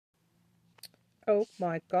Oh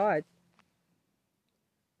my God.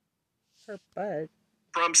 Her butt.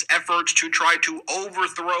 Trump's efforts to try to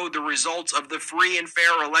overthrow the results of the free and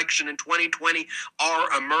fair election in 2020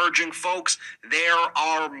 are emerging, folks. There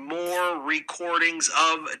are more recordings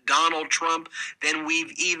of Donald Trump than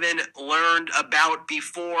we've even learned about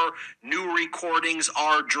before. New recordings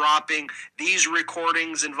are dropping. These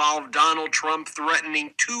recordings involve Donald Trump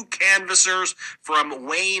threatening two canvassers from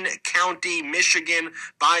Wayne County, Michigan,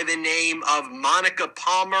 by the name of Monica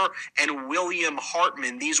Palmer and William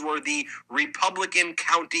Hartman. These were the Republican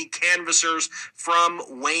county canvassers from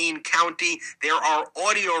Wayne County. There are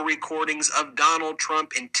audio recordings of Donald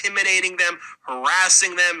Trump intimidating them,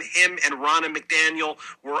 harassing them. Him and Ronna McDaniel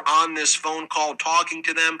were on this phone call talking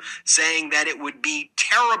to them, saying that it would be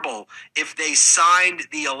terrible if they signed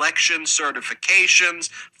the election certifications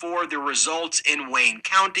for the results in Wayne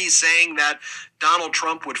County, saying that Donald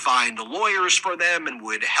Trump would find lawyers for them and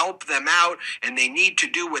would help them out, and they need to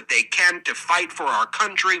do what they can to fight for our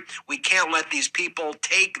country. We can't let these people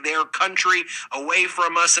take their country away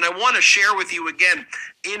from us. And I want to share with you again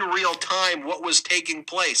in real time what was taking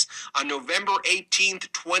place. On November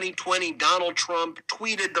 18th, 2020, Donald Trump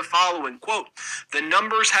tweeted the following, quote, "The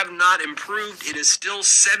numbers have not improved. It is still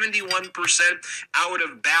 71% out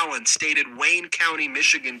of balance," stated Wayne County,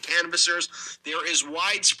 Michigan canvassers. "There is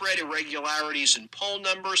widespread irregularities in poll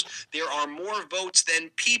numbers. There are more votes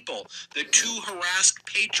than people. The two harassed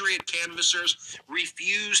Patriot canvassers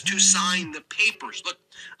refused to sign the papers." Look,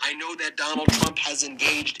 I know that Donald Trump has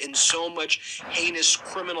engaged in so much heinous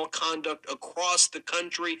criminal conduct across the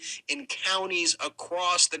country, in counties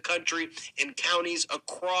across the country, in counties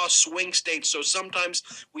across swing states. So sometimes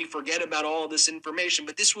we forget about all of this information.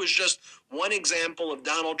 But this was just one example of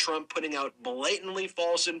Donald Trump putting out blatantly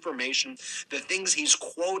false information. The things he's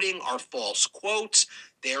quoting are false quotes.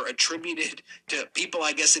 They're attributed to people,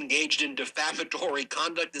 I guess, engaged in defamatory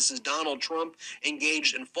conduct. This is Donald Trump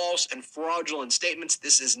engaged in false and fraudulent statements.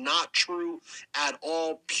 This is not true at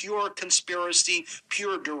all. Pure conspiracy,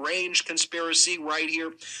 pure deranged conspiracy right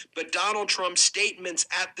here. But Donald Trump's statements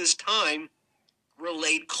at this time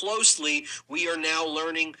relate closely, we are now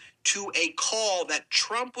learning, to a call that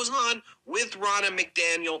Trump was on with Ronna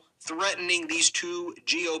McDaniel threatening these two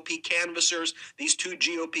GOP canvassers. These two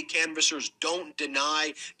GOP canvassers don't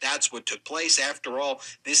deny that's what took place. After all,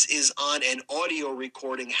 this is on an audio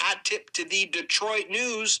recording. Hat tip to the Detroit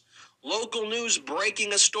News. Local news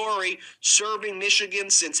breaking a story serving Michigan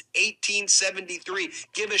since 1873.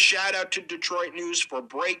 Give a shout out to Detroit News for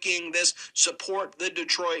breaking this. Support the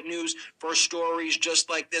Detroit News for stories just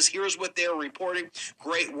like this. Here's what they're reporting.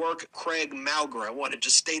 Great work, Craig Mauger. I wanted to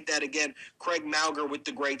state that again. Craig Mauger with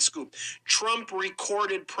the great scoop. Trump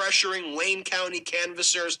recorded pressuring Wayne County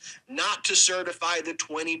canvassers not to certify the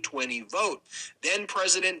 2020 vote. Then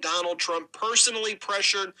President Donald Trump personally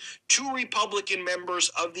pressured two Republican members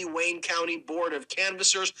of the Wayne County Board of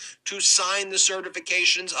Canvassers to sign the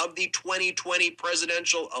certifications of the 2020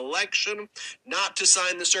 presidential election, not to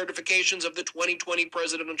sign the certifications of the 2020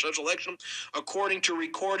 presidential election, according to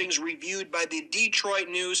recordings reviewed by the Detroit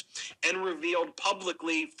News and revealed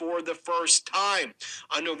publicly for the first time.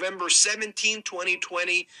 On November 17,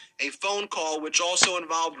 2020, a phone call which also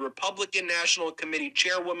involved Republican National Committee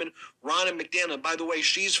Chairwoman Ronna McDaniel. By the way,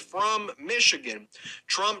 she's from Michigan.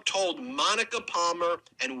 Trump told Monica Palmer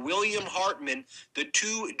and William Hartman, the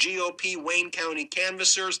two GOP Wayne County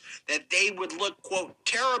canvassers, that they would look, quote,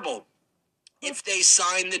 terrible if they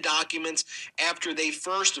signed the documents after they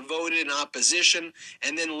first voted in opposition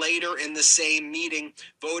and then later in the same meeting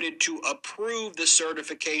voted to approve the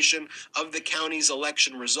certification of the county's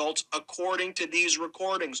election results, according to these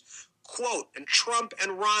recordings. Quote, and Trump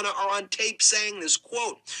and Ronna are on tape saying this,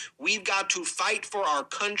 quote, "We've got to fight for our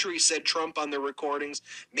country," said Trump on the recordings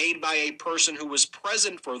made by a person who was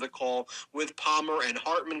present for the call with Palmer and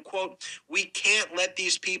Hartman, quote, "We can't let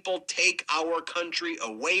these people take our country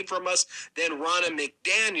away from us." Then Ronna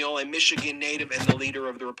McDaniel, a Michigan native and the leader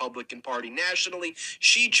of the Republican Party nationally,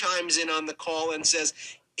 she chimes in on the call and says,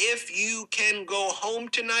 "If you can go home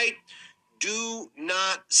tonight, do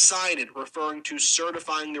not sign it," referring to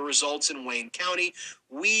certifying the results in Wayne County.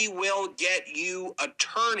 "We will get you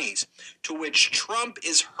attorneys," to which Trump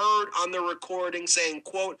is heard on the recording saying,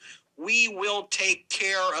 quote, "We will take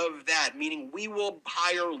care of that," meaning we will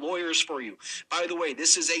hire lawyers for you. By the way,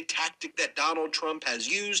 this is a tactic that Donald Trump has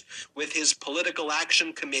used with his political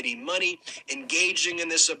action committee money, engaging in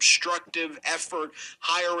this obstructive effort,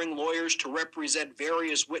 hiring lawyers to represent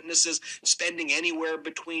various witnesses, spending anywhere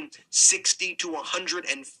between $60 to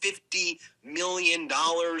 $150 million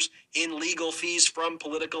in legal fees from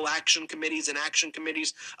political action committees and action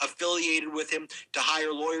committees affiliated with him to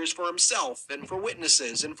hire lawyers for himself and for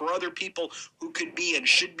witnesses and for other people who could be and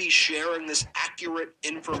should be sharing this accurate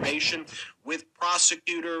information with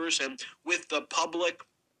prosecutors and with the public.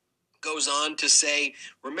 Goes on to say,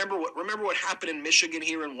 remember what happened in Michigan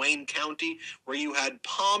here in Wayne County, where you had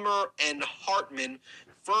Palmer and Hartman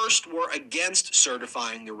first were against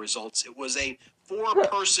certifying the results. It was a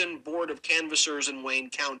 4-person board of canvassers in Wayne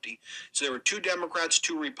County. So there were 2 Democrats,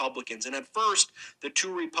 2 Republicans. And at first, the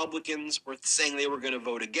 2 Republicans were saying they were going to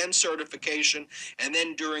vote against certification. And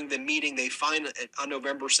then during the meeting, they on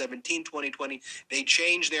November 17, 2020, they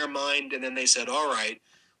changed their mind. And then they said, all right,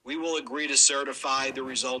 we will agree to certify the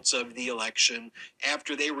results of the election,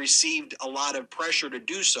 after they received a lot of pressure to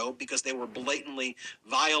do so because they were blatantly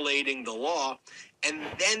violating the law. And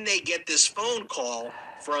then they get this phone call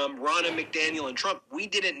from Ronna McDaniel and Trump. We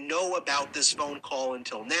didn't know about this phone call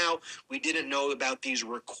until now. We didn't know about these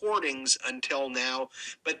recordings until now.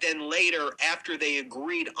 But then later, after they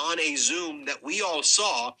agreed on a Zoom that we all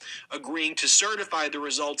saw, agreeing to certify the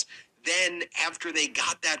results, then after they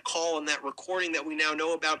got that call and that recording that we now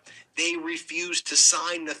know about, they refused to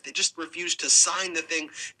sign just refused to sign the thing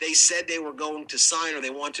they said they were going to sign, or they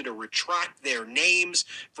wanted to retract their names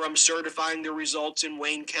from certifying the results in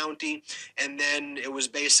Wayne County. And then it was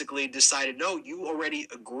basically decided, no, you already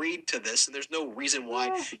agreed to this, and there's no reason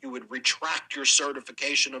why you would retract your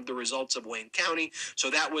certification of the results of Wayne County. So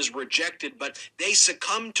that was rejected, but they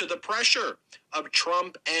succumbed to the pressure of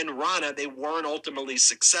Trump and Ronna. They weren't ultimately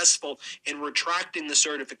successful in retracting the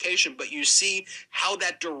certification, but you see how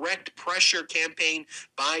that direct pressure campaign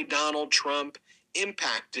by Donald Trump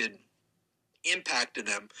impacted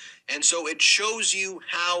them. And so it shows you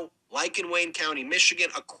how, like in Wayne County, Michigan,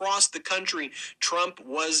 across the country, Trump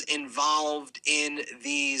was involved in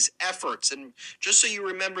these efforts. And just so you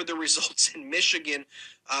remember the results in Michigan,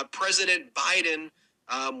 President Biden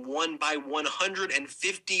won by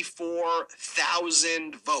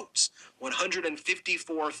 154,000 votes.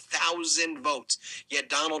 154,000 votes. Yet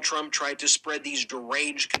Donald Trump tried to spread these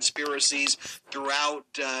deranged conspiracies throughout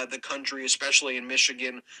the country, especially in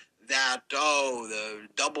Michigan, that the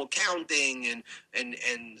double counting and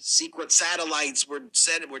secret satellites were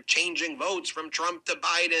changing votes from Trump to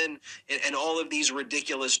Biden, and all of these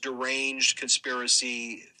ridiculous deranged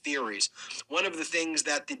conspiracy theories. One of the things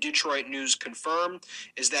that the Detroit News confirmed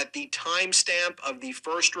is that the timestamp of the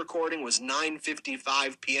first recording was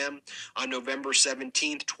 9:55 p.m. on November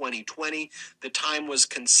 17th, 2020. The time was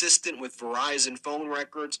consistent with Verizon phone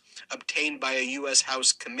records obtained by a U.S.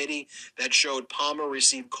 House committee that showed Palmer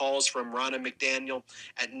received calls from Ronna McDaniel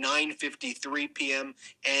at 9:53 p.m.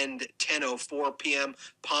 and 10:04 p.m.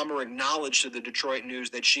 Palmer acknowledged to the Detroit News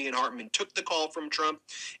that she and Hartman took the call from Trump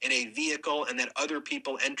in a vehicle and that other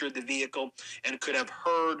people entered the vehicle and could have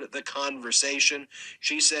heard the conversation.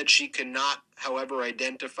 She said she cannot, however,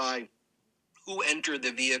 identify who entered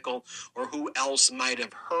the vehicle or who else might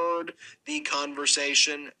have heard the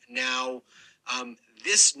conversation. Now,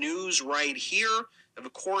 this news right here,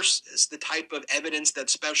 of course, is the type of evidence that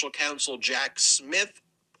Special Counsel Jack Smith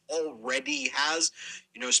already has.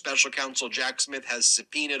 Special Counsel Jack Smith has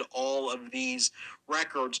subpoenaed all of these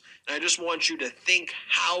records. And I just want you to think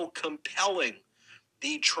how compelling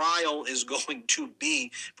the trial is going to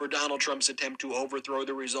be for Donald Trump's attempt to overthrow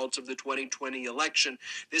the results of the 2020 election.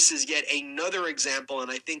 This is yet another example, and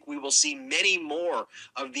I think we will see many more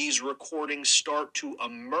of these recordings start to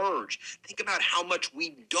emerge. Think about how much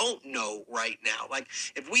we don't know right now. Like,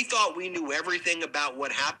 if we thought we knew everything about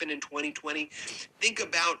what happened in 2020, think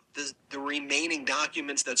about the remaining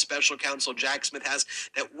documents that Special Counsel Jack Smith has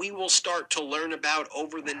that we will start to learn about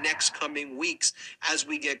over the next coming weeks as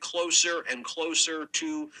we get closer and closer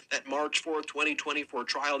to that March 4th, 2024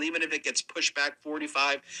 trial. Even if it gets pushed back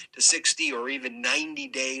 45 to 60 or even 90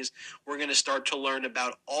 days, we're going to start to learn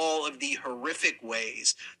about all of the horrific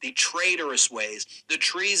ways, the traitorous ways, the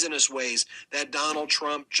treasonous ways that Donald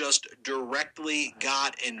Trump just directly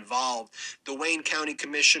got involved. The Wayne County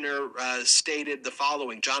Commissioner stated the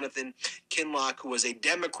following. Jonathan Kinlock, who was a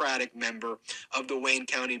Democratic member of the Wayne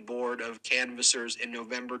County Board of Canvassers in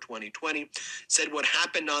November 2020, said what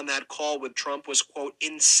happened on that call with Trump was, quote,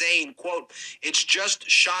 insane. Quote, it's just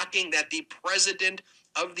shocking that the president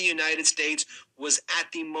of the United States was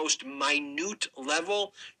at the most minute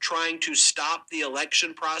level trying to stop the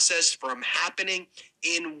election process from happening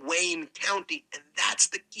in Wayne County. And that's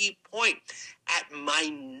the key point. At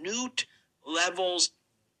minute levels,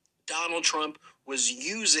 Donald Trump was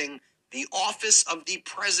using the office of the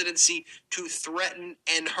presidency to threaten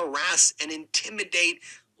and harass and intimidate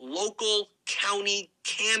local county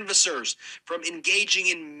canvassers from engaging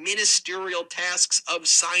in ministerial tasks of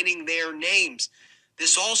signing their names.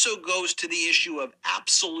 This also goes to the issue of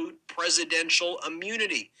absolute presidential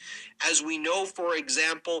immunity. As we know, for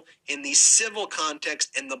example, in the civil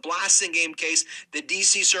context, in the Blassingame case, the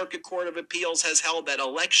D.C. Circuit Court of Appeals has held that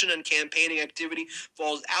election and campaigning activity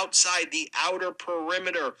falls outside the outer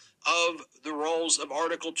perimeter of the roles of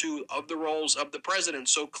Article 2 of the roles of the president.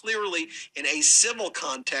 So clearly, in a civil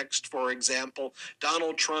context, for example,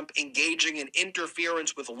 Donald Trump engaging in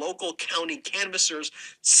interference with local county canvassers,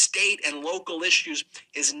 state and local issues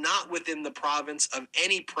is not within the province of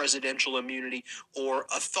any presidential immunity or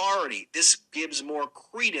authority. This gives more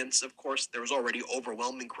credence. Of course, there was already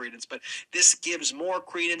overwhelming credence, but this gives more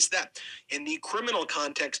credence that in the criminal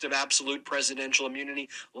context of absolute presidential immunity,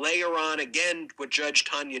 layer on again what Judge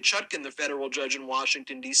Tanya Chutkan, the federal judge in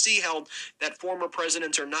Washington, D.C., held that former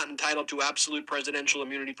presidents are not entitled to absolute presidential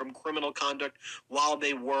immunity from criminal conduct while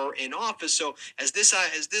they were in office. So as this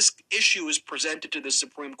issue is presented to the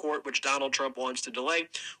Supreme Court, which Donald Trump wants to delay,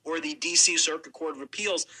 or the D.C. Circuit Court of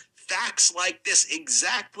Appeals, facts like this,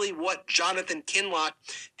 exactly what Jonathan Kinloch,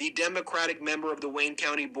 the Democratic member of the Wayne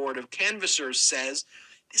County Board of Canvassers, says,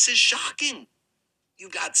 this is shocking. You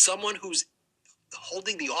got someone who's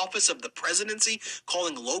holding the office of the presidency,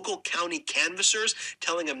 calling local county canvassers,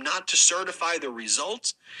 telling them not to certify the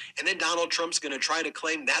results, and then Donald Trump's going to try to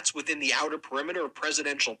claim that's within the outer perimeter of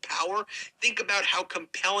presidential power. Think about how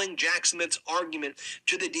compelling Jack Smith's argument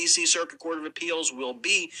to the D.C. Circuit Court of Appeals will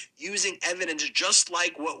be, using evidence just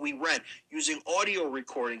like what we read, using audio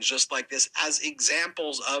recordings just like this as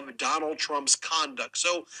examples of Donald Trump's conduct.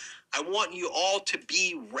 So I want you all to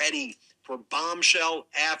be ready for bombshell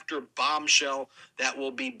after bombshell that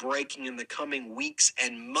will be breaking in the coming weeks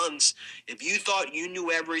and months. If you thought you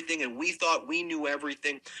knew everything and we thought we knew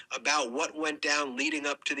everything about what went down leading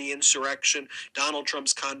up to the insurrection, Donald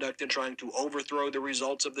Trump's conduct in trying to overthrow the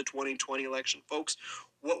results of the 2020 election, folks,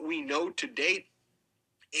 what we know to date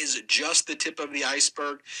is just the tip of the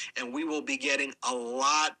iceberg, and we will be getting a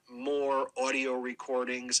lot more audio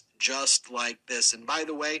recordings just like this. And by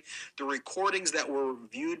the way, the recordings that were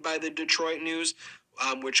viewed by the Detroit News,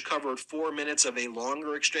 which covered 4 minutes of a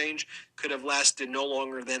longer exchange, could have lasted no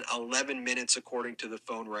longer than 11 minutes according to the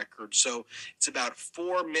phone record. So it's about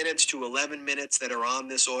 4 minutes to 11 minutes that are on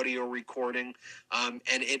this audio recording, and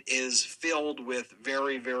it is filled with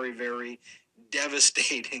very, very, very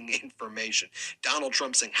devastating information. Donald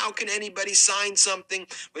Trump saying, how can anybody sign something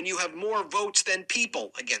when you have more votes than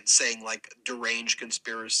people? Again, saying like deranged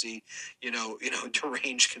conspiracy,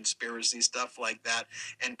 deranged conspiracy, stuff like that,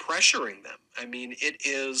 and pressuring them. I mean, it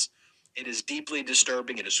is deeply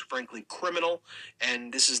disturbing. It is frankly criminal,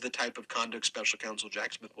 and this is the type of conduct Special Counsel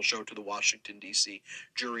Jack Smith will show to the Washington, D.C.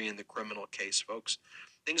 jury in the criminal case, folks.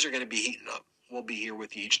 Things are going to be heating up. We'll be here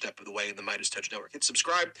with you each step of the way in the Midas Touch Network. Hit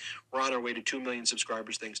subscribe. We're on our way to 2 million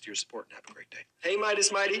subscribers. Thanks to your support, and have a great day. Hey, Midas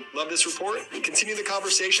Mighty. Love this report? Continue the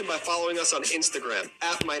conversation by following us on Instagram,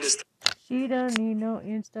 @Midas. She don't need no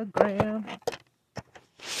Instagram.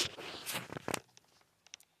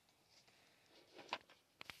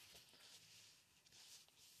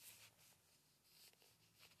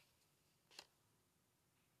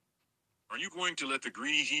 Are you going to let the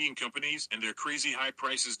greedy heating companies and their crazy high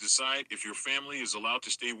prices decide if your family is allowed to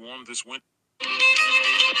stay warm this winter?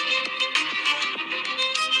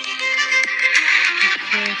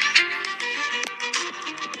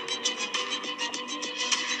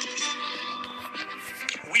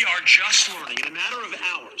 We are just learning in a matter of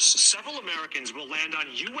hours, several Americans will land on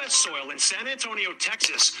U.S. soil in San Antonio,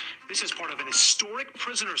 Texas. This is part of an historic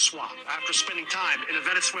prisoner swap after spending time in a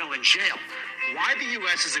Venezuelan jail. Why the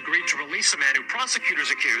U.S. has agreed to release a man who prosecutors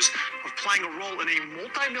accuse of playing a role in a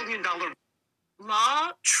multi-million-dollar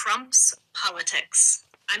Law trumps politics.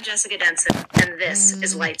 I'm Jessica Denson, and this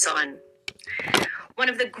is Lights On. One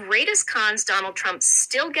of the greatest cons Donald Trump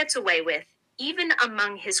still gets away with, even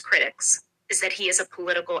among his critics, is that he is a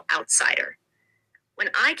political outsider. When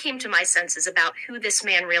I came to my senses about who this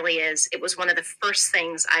man really is, it was one of the first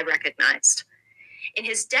things I recognized. In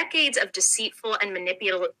his decades of deceitful and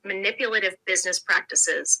manipulative business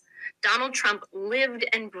practices, Donald Trump lived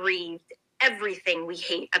and breathed everything we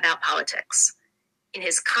hate about politics. In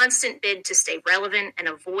his constant bid to stay relevant and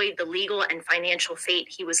avoid the legal and financial fate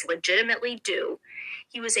he was legitimately due,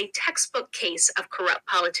 he was a textbook case of corrupt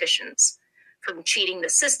politicians, from cheating the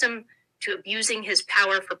system to abusing his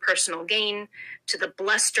power for personal gain, to the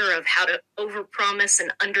bluster of how to overpromise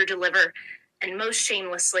and underdeliver, and most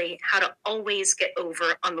shamelessly, how to always get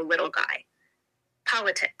over on the little guy.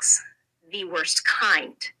 Politics, the worst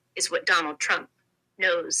kind, is what Donald Trump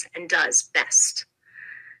knows and does best.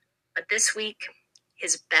 But this week,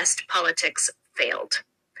 his best politics failed.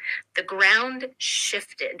 The ground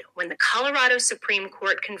shifted when the Colorado Supreme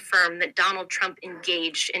Court confirmed that Donald Trump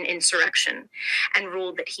engaged in insurrection and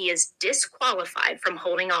ruled that he is disqualified from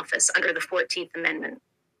holding office under the 14th Amendment.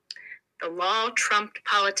 The law trumped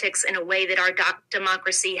politics in a way that our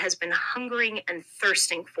democracy has been hungering and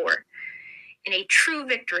thirsting for, in a true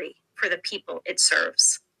victory for the people it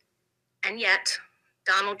serves. And yet,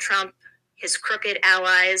 Donald Trump, his crooked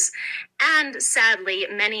allies, and sadly,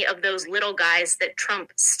 many of those little guys that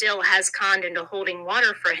Trump still has conned into holding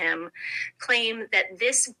water for him, claim that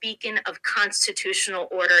this beacon of constitutional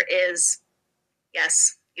order is,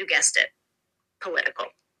 yes, you guessed it, political.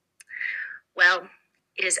 Well,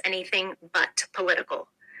 it is anything but political.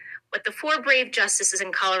 What the 4 brave justices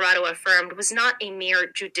in Colorado affirmed was not a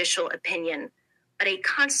mere judicial opinion, but a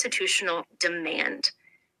constitutional demand,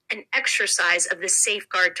 an exercise of the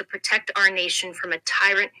safeguard to protect our nation from a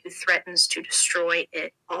tyrant who threatens to destroy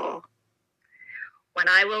it all. When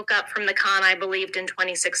I woke up from the con I believed in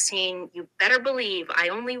 2016, you better believe I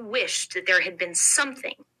only wished that there had been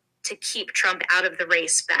something to keep Trump out of the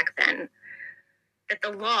race back then, that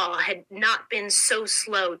the law had not been so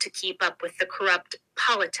slow to keep up with the corrupt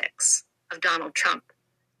politics of Donald Trump.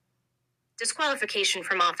 Disqualification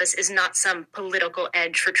from office is not some political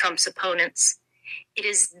edge for Trump's opponents. It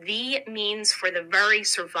is the means for the very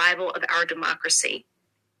survival of our democracy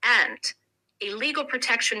and a legal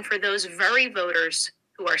protection for those very voters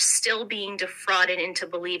who are still being defrauded into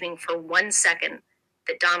believing for 1 second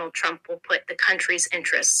that Donald Trump will put the country's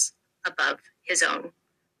interests above his own.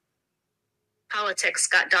 Politics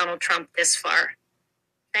got Donald Trump this far.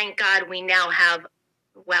 Thank God we now have,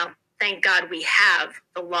 thank God we have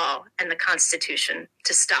the law and the Constitution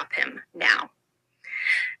to stop him now.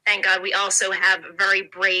 Thank God we also have very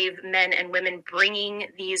brave men and women bringing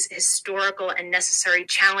these historical and necessary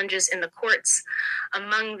challenges in the courts.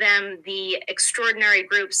 Among them, the extraordinary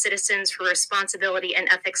group Citizens for Responsibility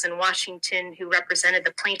and Ethics in Washington, who represented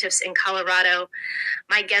the plaintiffs in Colorado.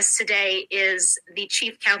 My guest today is the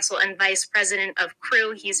Chief Counsel and Vice President of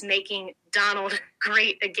CREW. He's making Donald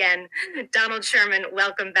great again. Donald Sherman,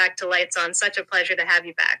 welcome back to Lights On. Such a pleasure to have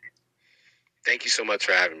you back. Thank you so much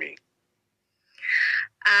for having me.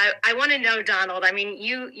 I want to know, Donald, I mean,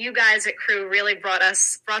 you guys at CREW really brought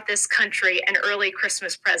this country an early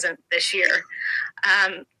Christmas present this year.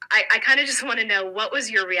 I kind of just want to know, what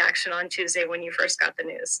was your reaction on Tuesday when you first got the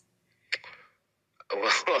news?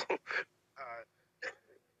 Well,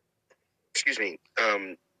 excuse me.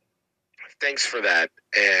 Thanks for that.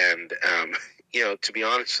 And, to be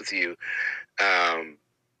honest with you,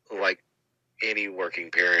 like any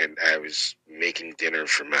working parent, I was making dinner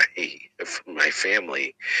for my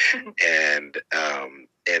family, and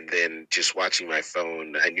then just watching my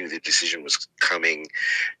phone, I knew the decision was coming.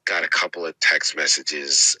 Got a couple of text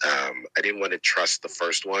messages. I didn't want to trust the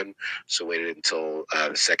first one, so waited until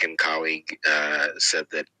the second colleague said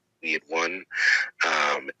that we had won,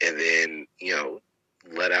 and then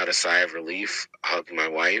let out a sigh of relief, hugged my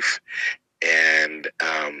wife, and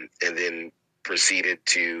then proceeded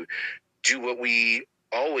to do what we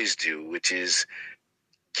always do, which is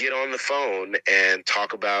get on the phone and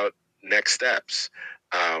talk about next steps.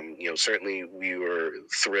 Certainly we were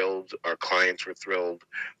thrilled. Our clients were thrilled.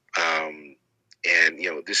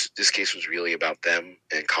 This case was really about them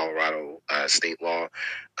and Colorado state law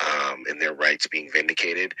and their rights being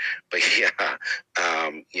vindicated. But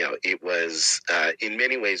it was in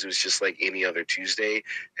many ways it was just like any other Tuesday,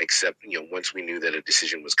 except once we knew that a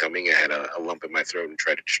decision was coming, I had a lump in my throat and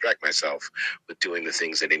tried to distract myself with doing the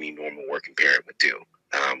things that any normal working parent would do.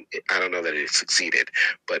 I don't know that it succeeded,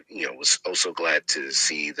 but was also glad to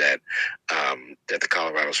see that that the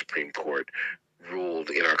Colorado Supreme Court ruled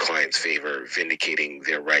in our clients' favor, vindicating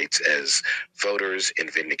their rights as voters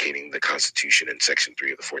and vindicating the Constitution in Section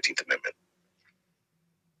 3 of the 14th Amendment.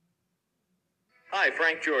 Hi,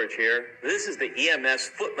 Frank George here. This is the EMS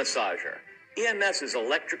foot massager. EMS is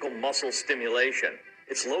electrical muscle stimulation.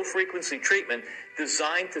 It's low-frequency treatment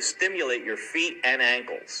designed to stimulate your feet and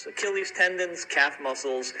ankles, Achilles tendons, calf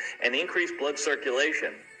muscles, and increase blood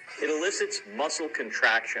circulation. It elicits muscle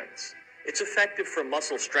contractions. It's effective for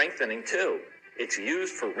muscle strengthening, too. It's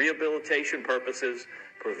used for rehabilitation purposes,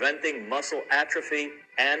 preventing muscle atrophy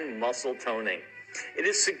and muscle toning. It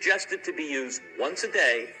is suggested to be used once a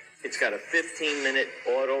day. It's got a 15-minute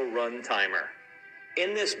auto-run timer.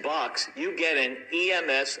 In this box, you get an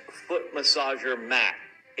EMS foot massager mat.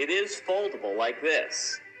 It is foldable like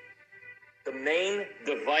this. The main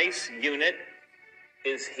device unit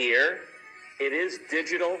is here. It is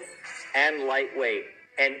digital and lightweight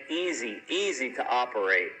and easy to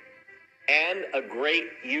operate. and a great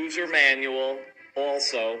user manual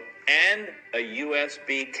also, and a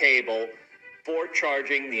USB cable for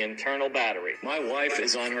charging the internal battery. My wife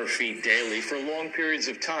is on her feet daily for long periods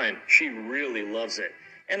of time. She really loves it,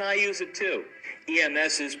 and I use it too.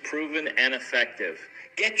 EMS is proven and effective.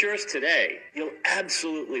 Get yours today. You'll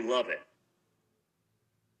absolutely love it.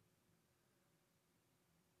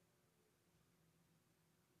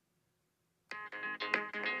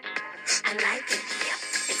 I like it.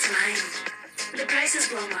 It's mine. The prices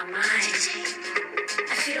blow my mind.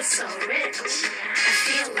 I feel so rich. I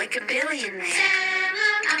feel like a billionaire.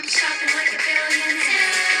 I'm shopping like a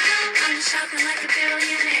billionaire. I'm shopping like a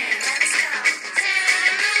billionaire. Let's go.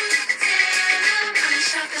 I'm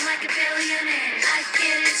shopping like a billionaire. I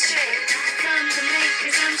get it straight from the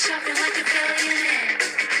makers. I'm shopping like a billionaire.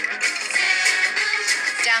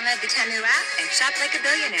 Download the Temu app and shop like a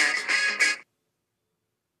billionaire.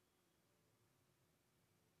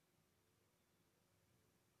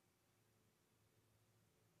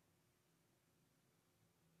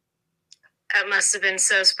 That must have been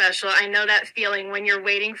so special. I know that feeling when you're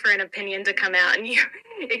waiting for an opinion to come out, and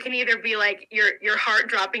it can either be like your heart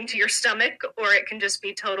dropping to your stomach, or it can just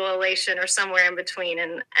be total elation, or somewhere in between.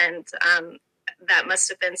 And that must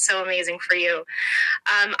have been so amazing for you.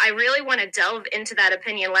 I really want to delve into that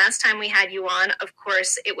opinion. Last time we had you on, of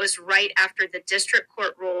course, it was right after the district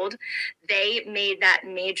court ruled. They made that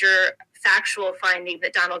major factual finding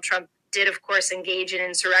that Donald Trump did, of course, engage in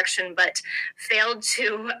insurrection, but failed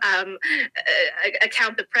to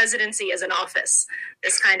account the presidency as an office.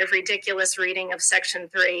 This kind of ridiculous reading of Section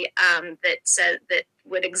 3 that said that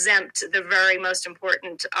would exempt the very most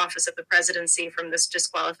important office of the presidency from this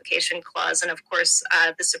disqualification clause. And of course,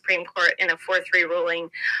 the Supreme Court in a 4-3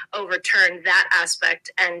 ruling overturned that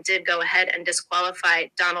aspect and did go ahead and disqualify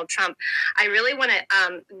Donald Trump. I really want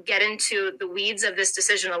to get into the weeds of this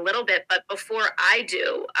decision a little bit, but before I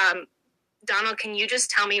do, Donald, can you just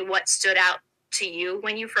tell me what stood out to you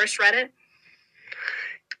when you first read it?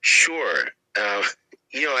 Sure.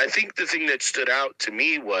 I think the thing that stood out to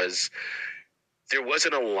me was there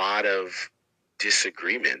wasn't a lot of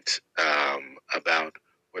disagreement about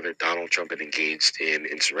whether Donald Trump had engaged in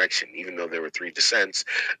insurrection, even though there were 3 dissents.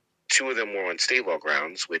 2 of them were on state law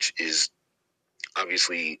grounds, which is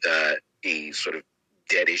obviously a sort of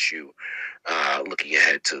dead issue looking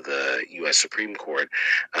ahead to the U.S. Supreme Court.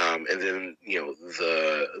 And then,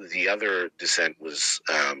 the other dissent was,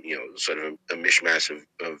 sort of a mishmash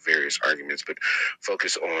of various arguments, but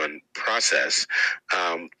focus on process.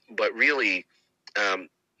 But really,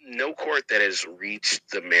 no court that has reached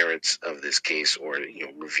the merits of this case or,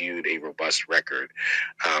 reviewed a robust record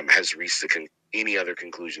has reached any other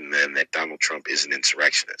conclusion than that Donald Trump is an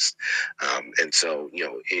insurrectionist. And so,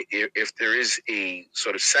 if there is a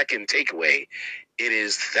sort of second takeaway, it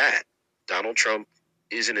is that Donald Trump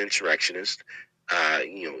is an insurrectionist.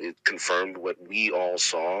 It confirmed what we all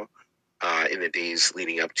saw in the days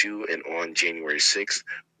leading up to and on January 6th,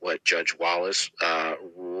 what Judge Wallace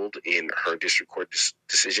ruled in her district court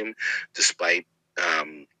decision, despite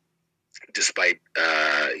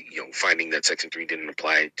finding that Section 3 didn't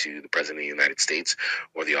apply to the President of the United States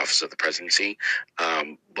or the office of the presidency.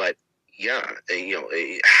 But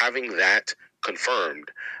having that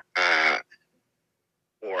confirmed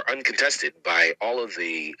or uncontested by all of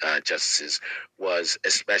the justices was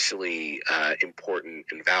especially important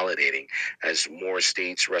and validating as more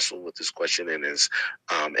states wrestle with this question and as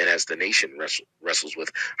the nation wrestles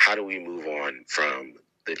with how do we move on from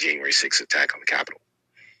the January 6th attack on the Capitol.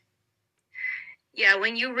 Yeah,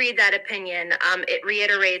 when you read that opinion, it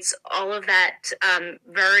reiterates all of that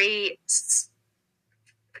very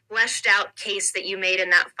fleshed out case that you made in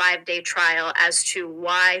that 5-day trial as to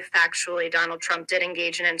why factually Donald Trump did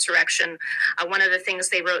engage in insurrection. One of the things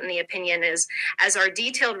they wrote in the opinion is, as our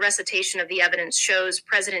detailed recitation of the evidence shows,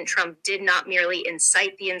 President Trump did not merely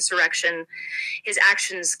incite the insurrection. His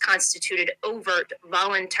actions constituted overt,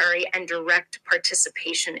 voluntary, and direct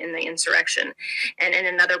participation in the insurrection. And in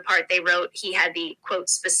another part, they wrote he had the, quote,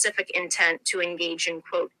 specific intent to engage in,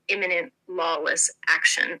 quote, imminent lawless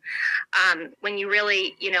action. When you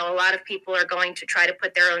really, a lot of people are going to try to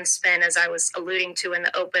put their own spin, as I was alluding to in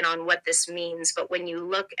the open, on what this means. But when you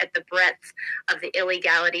look at the breadth of the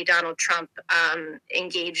illegality Donald Trump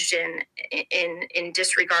engaged in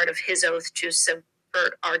disregard of his oath to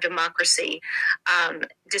subvert our democracy,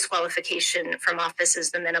 disqualification from office is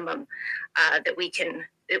the minimum that we can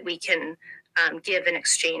give in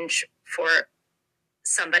exchange for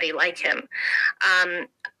somebody like him.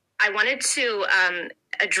 I wanted to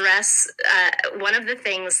address one of the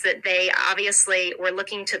things that they obviously were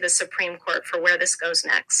looking to the Supreme Court for where this goes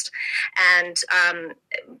next. And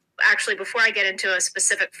actually, before I get into a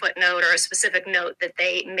specific footnote or a specific note that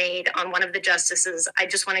they made on one of the justices, I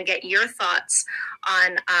just want to get your thoughts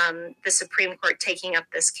on the Supreme Court taking up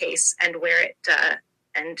this case and where it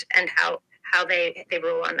and how they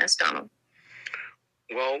rule on this, Donald.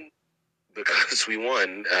 Well, because we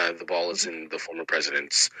won, the ball is in the former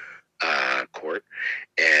president's court,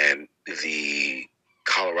 and the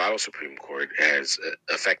Colorado Supreme Court has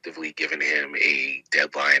effectively given him a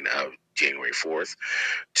deadline of January 4th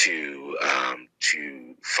to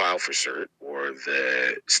file for cert, or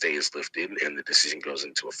the stay is lifted and the decision goes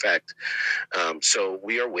into effect. So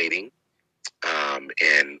we are waiting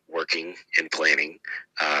and working and planning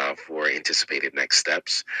for anticipated next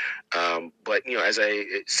steps. But as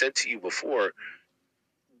I said to you before,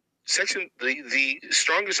 the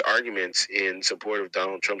strongest arguments in support of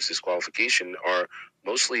Donald Trump's disqualification are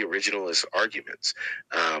mostly originalist arguments.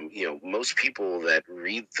 Most people that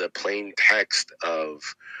read the plain text of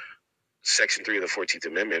Section 3 of the 14th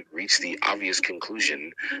Amendment reach the obvious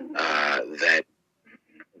conclusion that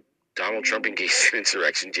Donald Trump engaged in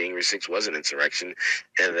insurrection. January 6th was an insurrection,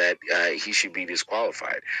 and that he should be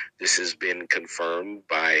disqualified. This has been confirmed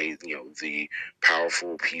by the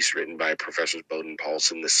powerful piece written by Professors Bowden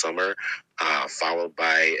Paulson this summer, followed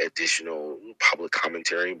by additional public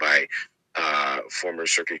commentary by former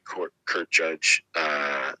Circuit Court Judge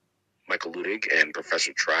Michael Ludig and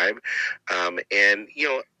Professor Tribe, and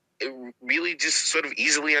it really just sort of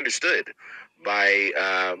easily understood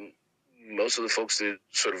by most of the folks that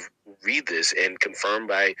sort of read this, and confirmed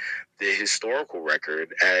by the historical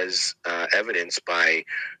record as evidenced by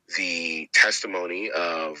the testimony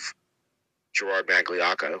of Gerard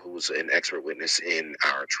Magliocca, who was an expert witness in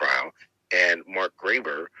our trial, and Mark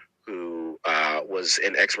Graber, who was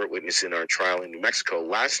an expert witness in our trial in New Mexico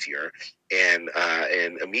last year, and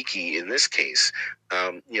amici in this case.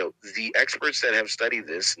 The experts that have studied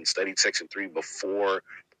this and studied Section 3 before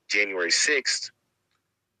January 6th,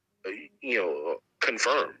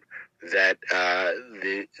 confirm that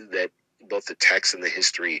that both the text and the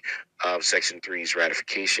history of Section 3's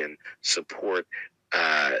ratification support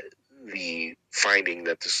the finding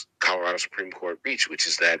that the Colorado Supreme Court reached, which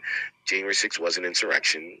is that January 6th was an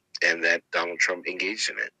insurrection and that Donald Trump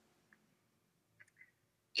engaged in it.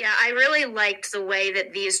 Yeah, I really liked the way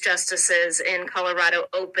that these justices in Colorado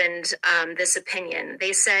opened this opinion.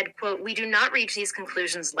 They said, quote, "We do not reach these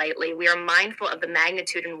conclusions lightly. We are mindful of the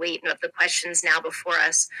magnitude and weight of the questions now before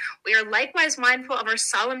us. We are likewise mindful of our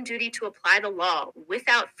solemn duty to apply the law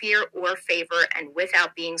without fear or favor and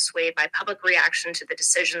without being swayed by public reaction to the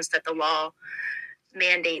decisions that the law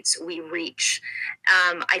mandates we reach."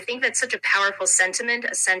 I think that's such a powerful sentiment,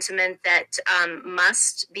 a sentiment that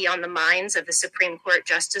must be on the minds of the Supreme Court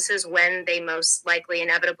justices when they most likely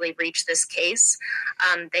inevitably reach this case.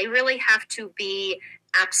 They really have to be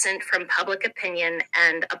absent from public opinion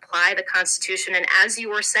and apply the Constitution. And as you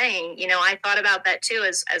were saying, I thought about that too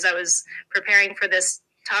as I was preparing for this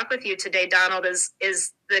talk with you today, Donald, is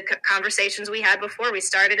the conversations we had before we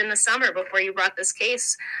started in the summer, before you brought this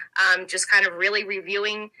case, just kind of really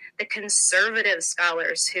reviewing the conservative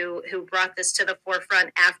scholars who brought this to the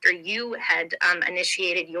forefront after you had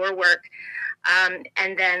initiated your work.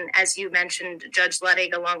 And then, as you mentioned, Judge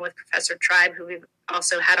Ludig, along with Professor Tribe, who we've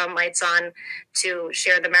also had on Lights On to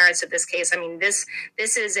share the merits of this case. I mean, this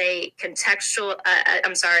is a contextual,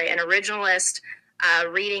 an originalist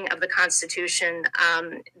reading of the Constitution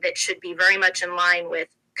that should be very much in line with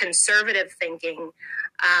conservative thinking,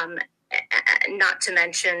 not to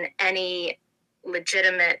mention any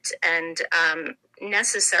legitimate and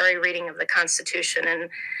necessary reading of the Constitution.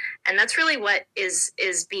 And that's really what is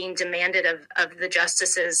being demanded of the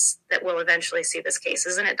justices that will eventually see this case,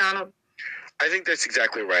 isn't it, Donald? I think that's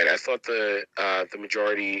exactly right. I thought the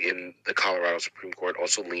majority in the Colorado Supreme Court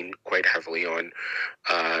also leaned quite heavily on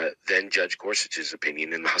then Judge Gorsuch's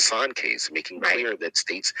opinion in the Hassan case, making clear that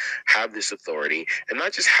states have this authority, and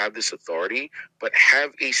not just have this authority, but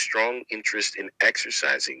have a strong interest in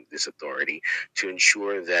exercising this authority to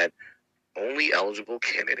ensure that only eligible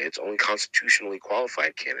candidates, only constitutionally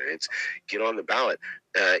qualified candidates get on the ballot.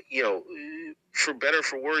 For better or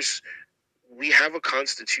for worse, we have a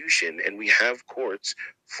constitution and we have courts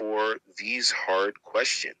for these hard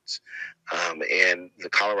questions. And the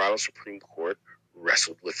Colorado Supreme Court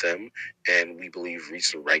wrestled with them and we believe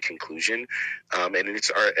reached the right conclusion. And it's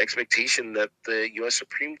our expectation that the U.S.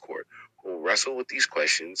 Supreme Court will wrestle with these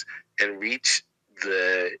questions and reach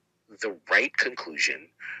the right conclusion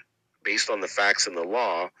based on the facts and the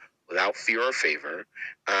law without fear or favor,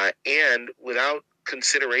 and without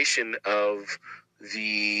consideration of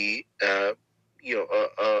the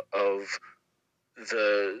of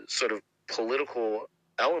the sort of political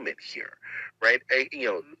element here, right?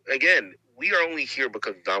 Again, we are only here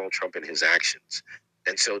because of Donald Trump and his actions.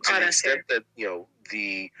 And so to the extent that,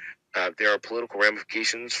 there are political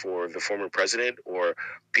ramifications for the former president or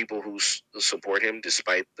people who support him,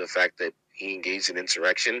 despite the fact that he engaged in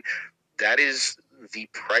insurrection, that is the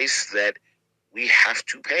price that we have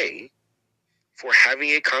to pay for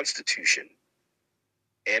having a constitution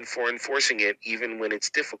and for enforcing it even when it's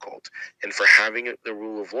difficult, and for having the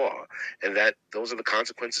rule of law. And that those are the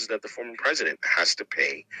consequences that the former president has to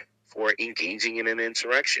pay for engaging in an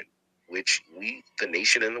insurrection, which we, the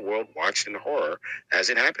nation and the world, watched in horror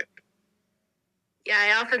as it happened. Yeah,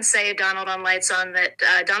 I often say, Donald, on Lights On, that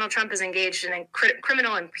Donald Trump is engaged in a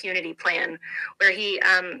criminal impunity plan where he,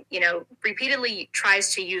 repeatedly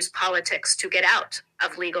tries to use politics to get out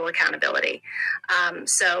of legal accountability.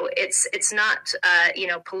 So it's not,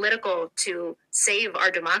 political to save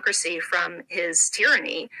our democracy from his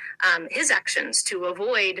tyranny. His actions to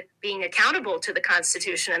avoid being accountable to the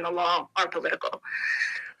Constitution and the law are political.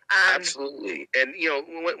 Absolutely. And,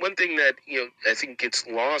 one thing that, I think gets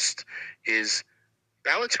lost is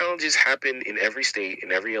ballot challenges happen in every state,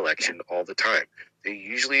 in every election, all the time. They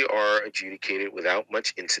usually are adjudicated without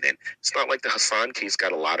much incident. It's not like the Hassan case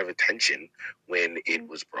got a lot of attention when it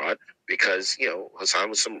was brought because, Hassan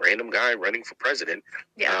was some random guy running for president.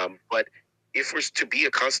 Yeah. But if we're to be a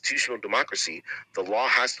constitutional democracy, the law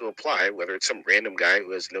has to apply, whether it's some random guy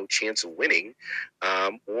who has no chance of winning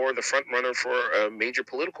or the front runner for a major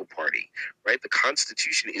political party, right? The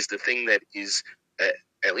Constitution is the thing that is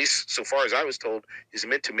at least so far as I was told, is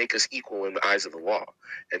meant to make us equal in the eyes of the law.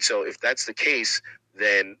 And so if that's the case,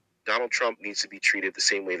 then Donald Trump needs to be treated the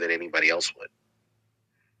same way that anybody else would.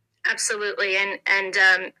 Absolutely. And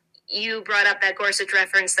you brought up that Gorsuch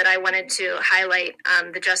reference that I wanted to highlight.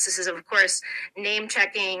 The justices, of course,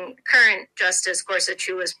 name-checking current Justice Gorsuch,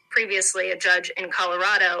 who was previously a judge in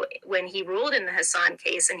Colorado, when he ruled in the Hassan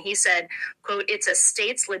case, and he said, quote, "It's a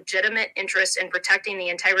state's legitimate interest in protecting the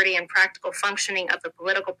integrity and practical functioning of the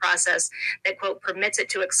political process that, quote, permits it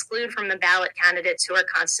to exclude from the ballot candidates who are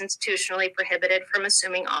constitutionally prohibited from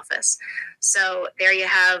assuming office." So there you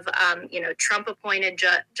have, Trump-appointed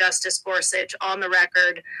Justice Gorsuch on the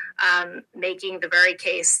record, making the very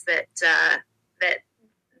case that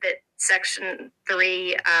Section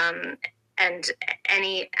 3 and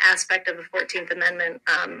any aspect of the 14th Amendment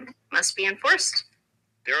must be enforced.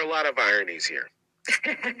 There are a lot of ironies here,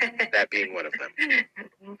 that being one of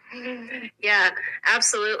them. Yeah,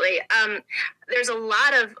 absolutely. There's a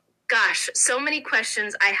lot of, so many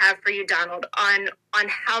questions I have for you, Donald, on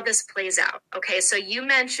how this plays out. Okay, so you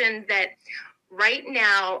mentioned that right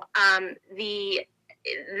now the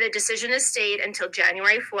decision is stayed until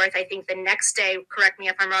January 4th. I think the next day, correct me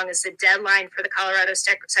if I'm wrong, is the deadline for the Colorado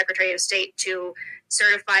Secretary of State to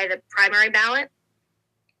certify the primary ballot?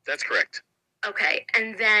 That's correct. Okay,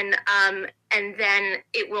 and then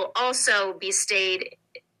it will also be stayed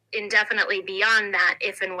indefinitely beyond that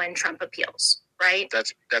if and when Trump appeals, right?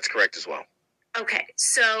 That's correct as well. Okay,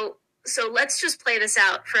 so let's just play this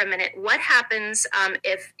out for a minute. What happens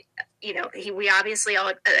if, we obviously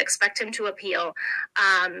all expect him to appeal.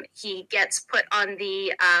 He gets put on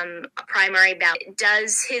the primary ballot.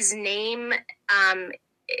 Does his name,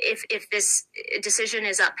 if this decision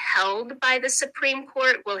is upheld by the Supreme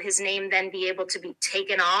Court, will his name then be able to be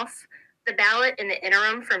taken off the ballot in the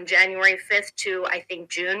interim from January 5th to, I think,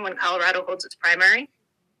 June, when Colorado holds its primary?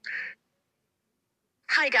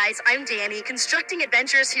 Hi guys, I'm Danny, constructing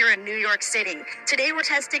adventures here in New York City. Today we're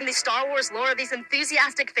testing the Star Wars lore of these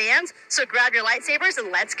enthusiastic fans, so grab your lightsabers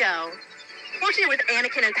and let's go. We're here with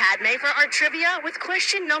Anakin and Padme for our trivia with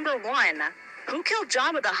question number 1. Who killed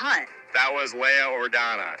Jabba the Hutt? That was Leia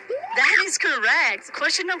Organa. That is correct.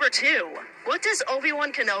 Question number 2. What does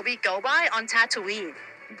Obi-Wan Kenobi go by on Tatooine?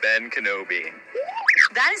 Ben Kenobi.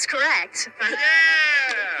 That is correct.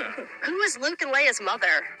 Yeah! Who is Luke and Leia's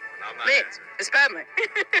mother? I'm not Me. answering. It's Padme.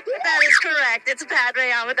 That is correct. It's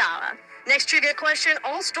Padme Amidala. Next trivia question.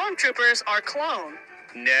 All stormtroopers are clone.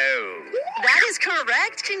 No. That is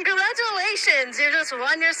correct. Congratulations. You just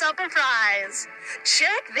won yourself a prize.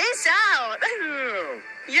 Check this out.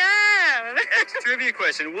 Yeah. Next trivia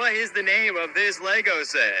question. What is the name of this Lego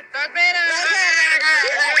set?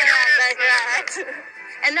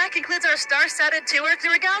 And that concludes our star-studded tour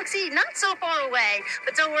through a galaxy not so far away.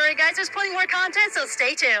 But don't worry, guys. There's plenty more content, so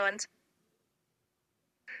stay tuned.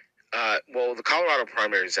 Well, the Colorado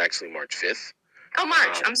primary is actually March 5th. Oh,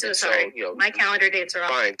 March. I'm so sorry. My calendar dates are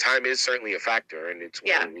off. Fine. Time is certainly a factor, and it's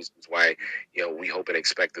one of the reasons why, we hope and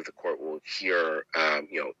expect that the court will hear,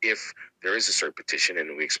 if there is a cert petition,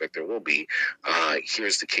 and we expect there will be,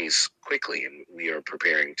 here's the case quickly, and we are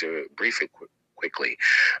preparing to brief it quickly.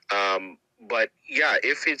 But yeah,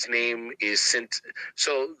 if his name is sent,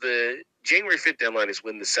 so the January 5th deadline is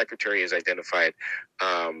when the secretary has identified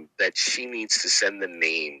that she needs to send the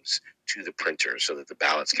names to the printer so that the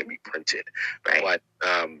ballots can be printed. Right.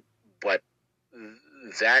 But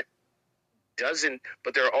that doesn't,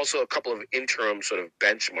 but there are also a couple of interim sort of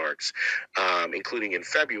benchmarks, including in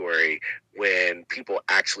February when people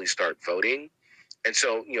actually start voting. And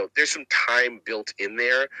so, there's some time built in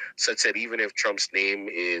there such that even if Trump's name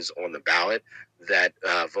is on the ballot, that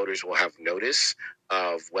voters will have notice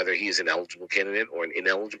of whether he is an eligible candidate or an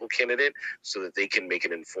ineligible candidate so that they can make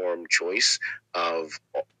an informed choice of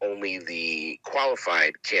only the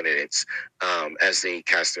qualified candidates as they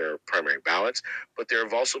cast their primary ballots. But there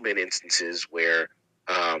have also been instances where,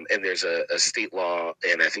 and there's a state law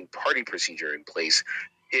and I think party procedure in place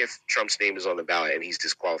if Trump's name is on the ballot and he's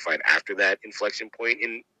disqualified after that inflection point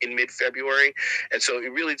in mid-February. And so it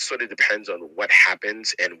really sort of depends on what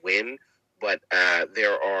happens and when. But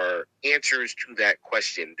there are answers to that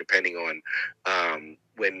question depending on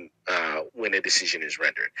when a decision is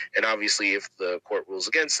rendered. And obviously, if the court rules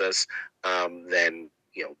against us, then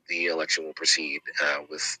the election will proceed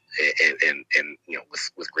with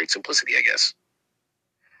great simplicity, I guess.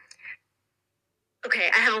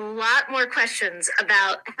 Okay, I have a lot more questions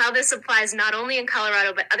about how this applies not only in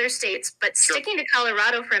Colorado but other states. But sticking to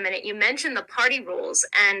Colorado for a minute, you mentioned the party rules,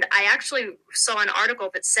 and I actually saw an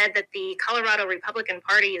article that said that the Colorado Republican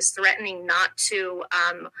Party is threatening not to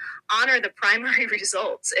honor the primary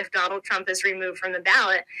results if Donald Trump is removed from the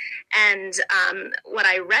ballot. And what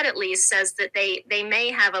I read at least says that they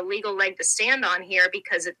may have a legal leg to stand on here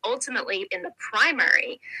because it ultimately in the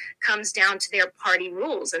primary comes down to their party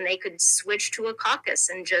rules, and they could switch to a caucus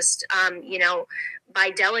and just, by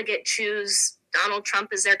delegate choose Donald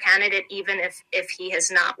Trump as their candidate, even if he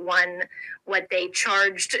has not won what they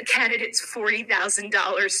charged candidates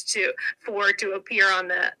 $40,000 to appear on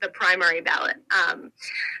the primary ballot.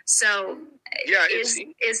 So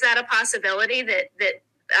is that a possibility that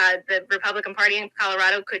the Republican Party in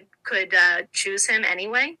Colorado could choose him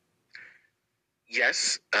anyway?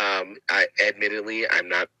 Yes. Admittedly, I'm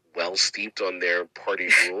not well steeped on their party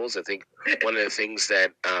rules. I think one of the things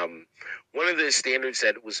that one of the standards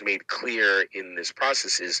that was made clear in this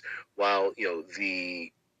process is while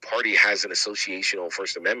the party has an associational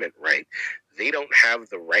First Amendment right, they don't have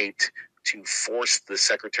the right to force the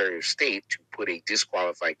Secretary of State to put a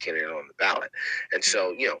disqualified candidate on the ballot. And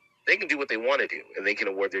so they can do what they want to do, and they can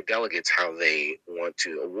award their delegates how they want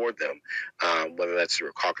to award them, whether that's through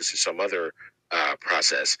a caucus or some other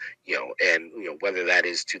process, and whether that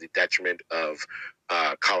is to the detriment of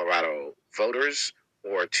Colorado voters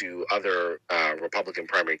or to other Republican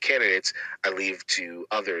primary candidates, I leave to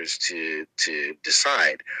others to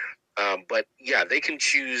decide. But yeah, they can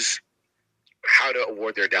choose how to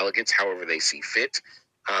award their delegates however they see fit,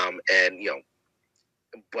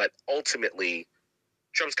 but ultimately,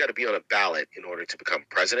 Trump's got to be on a ballot in order to become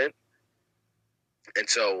president, and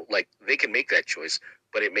so they can make that choice,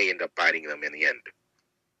 but it may end up biting them in the end.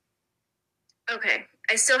 Okay.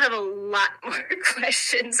 I still have a lot more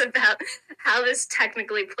questions about how this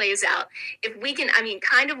technically plays out. If we can,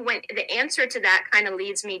 when the answer to that kind of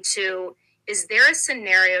leads me to, is there a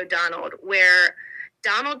scenario, Donald, where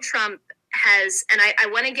Donald Trump has, and I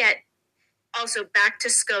want to get also back to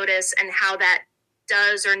SCOTUS and how that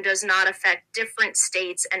does or does not affect different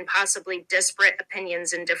states and possibly disparate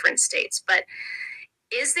opinions in different states. But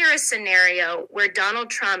is there a scenario where Donald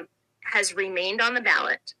Trump has remained on the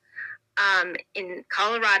ballot in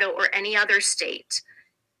Colorado or any other state,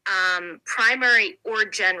 primary or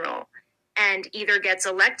general, and either gets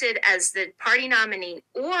elected as the party nominee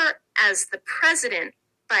or as the president,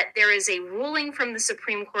 but there is a ruling from the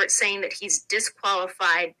Supreme Court saying that he's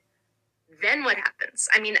disqualified? Then what happens?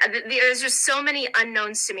 There's just so many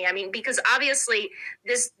unknowns to me. Because obviously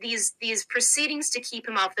these proceedings to keep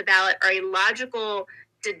him off the ballot are a logical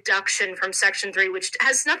deduction from Section 3, which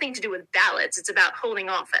has nothing to do with ballots. It's about holding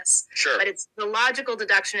office. Sure. But the logical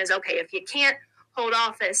deduction is, okay, if you can't hold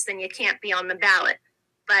office, then you can't be on the ballot.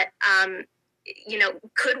 But,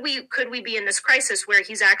 could we be in this crisis where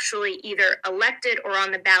he's actually either elected or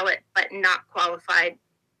on the ballot, but not qualified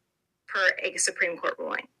per a Supreme Court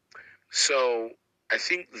ruling? So I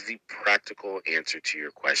think the practical answer to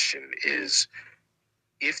your question is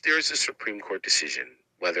if there is a Supreme Court decision,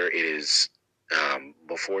 whether it is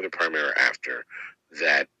before the primary or after,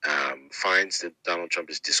 that finds that Donald Trump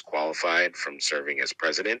is disqualified from serving as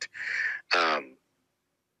president,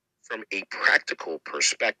 from a practical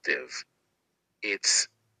perspective, it's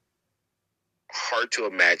hard to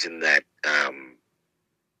imagine that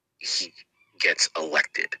he gets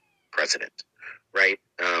elected president. right?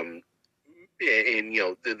 And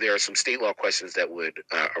there are some state law questions that would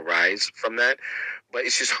arise from that, but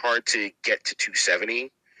it's just hard to get to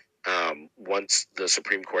 270 once the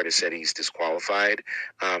Supreme Court has said he's disqualified.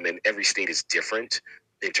 And every state is different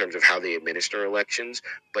in terms of how they administer elections,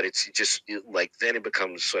 but it's just like then it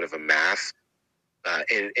becomes sort of a math,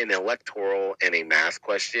 an electoral and a math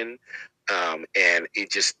question, and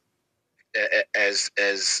it just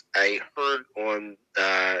as I heard on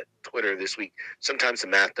Twitter this week, sometimes the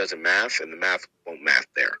math doesn't math, and the math won't math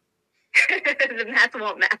there. The math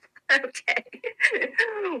won't math. Okay.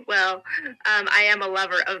 Well, I am a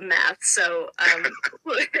lover of math, so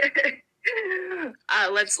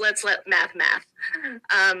let's let math.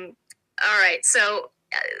 All right. So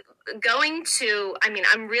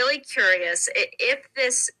I'm really curious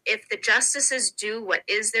if the justices do what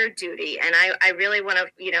is their duty, and I really want to,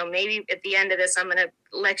 maybe at the end of this, I'm going to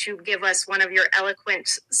let you give us one of your eloquent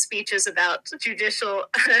speeches about judicial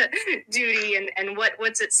duty and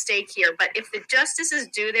what's at stake here. But if the justices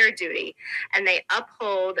do their duty and they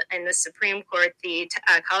uphold in the Supreme Court, the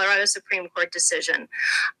Colorado Supreme Court decision,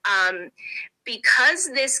 because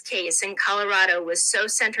this case in Colorado was so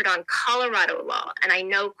centered on Colorado law, and I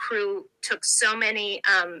know Crew took so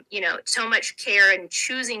much care in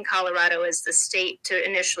choosing Colorado as the state to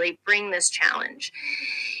initially bring this challenge,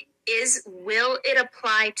 will it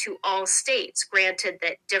apply to all states, granted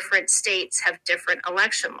that different states have different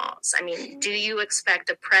election laws? I mean, do you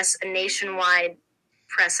expect a nationwide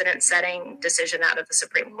precedent-setting decision out of the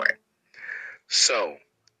Supreme Court? So,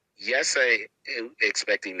 yes, I am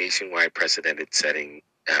expecting nationwide precedent-setting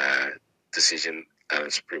decision out of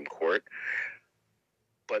the Supreme Court,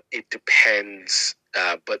 but it depends.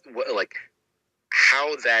 But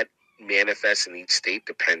how that manifests in each state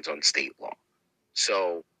depends on state law.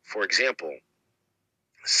 So, for example,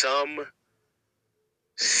 some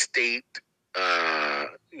state,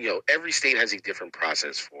 every state has a different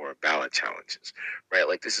process for ballot challenges, right?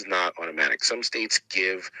 Like, this is not automatic. Some states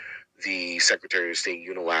give the Secretary of State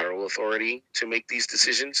unilateral authority to make these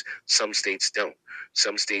decisions. Some states don't.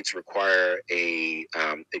 Some states require a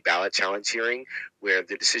ballot challenge hearing where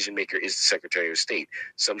the decision maker is the Secretary of State.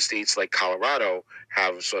 Some states, like Colorado,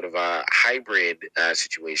 have sort of a hybrid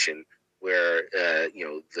situation where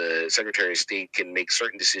the Secretary of State can make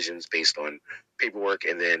certain decisions based on paperwork,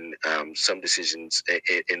 and then some decisions,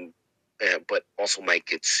 but also might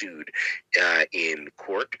get sued in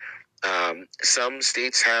court. Some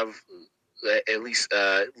states have at least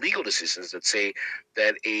legal decisions that say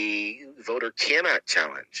that a voter cannot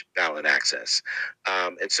challenge ballot access.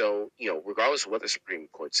 And so, regardless of what the Supreme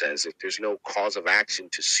Court says, if there's no cause of action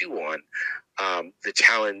to sue on, the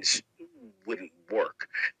challenge wouldn't work.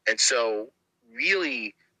 And so,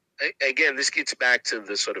 really, again, this gets back to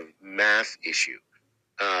the sort of math issue.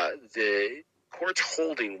 The court's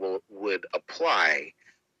holding would apply,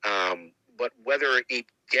 but whether it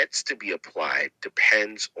gets to be applied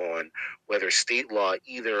depends on whether state law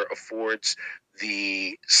either affords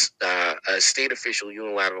the a state official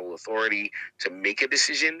unilateral authority to make a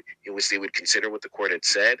decision in which they would consider what the court had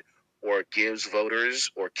said, or gives voters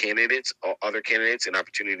or candidates or other candidates an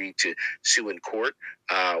opportunity to sue in court,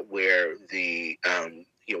 where the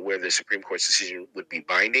Supreme Court's decision would be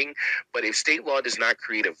binding. But if state law does not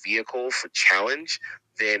create a vehicle for challenge,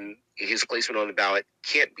 then his placement on the ballot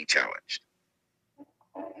can't be challenged.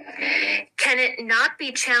 Can it not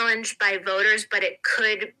be challenged by voters, but it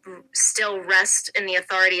could still rest in the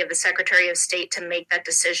authority of the Secretary of State to make that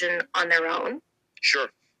decision on their own? Sure.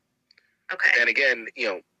 Okay. And again,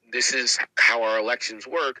 this is how our elections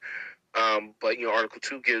work. But Article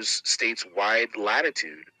 2 gives states wide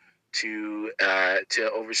latitude to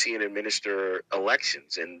oversee and administer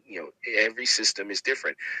elections, and every system is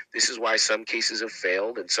different. This is why some cases have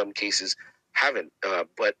failed and some cases haven't.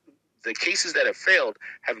 But the cases that have failed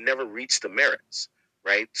have never reached the merits,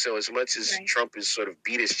 right? So as much as Trump has sort of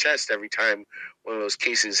beat his chest every time one of those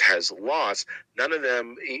cases has lost, none of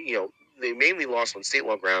them, they mainly lost on state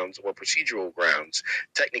law grounds or procedural grounds,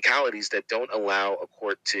 technicalities that don't allow a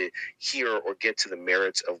court to hear or get to the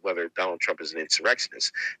merits of whether Donald Trump is an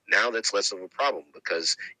insurrectionist. Now that's less of a problem,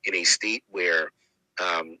 because in a state where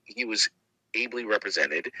he was ably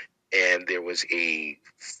represented and there was a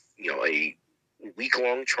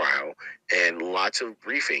week-long trial and lots of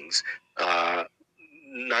briefings,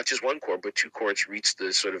 not just one court, but two courts reached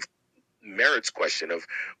the sort of merits question of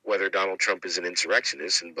whether Donald Trump is an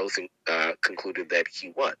insurrectionist, and both concluded that he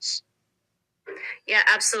was. Yeah,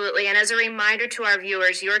 absolutely. And as a reminder to our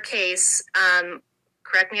viewers, your case,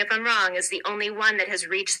 correct me if I'm wrong, is the only one that has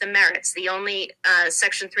reached the merits, the only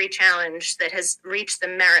Section 3 challenge that has reached the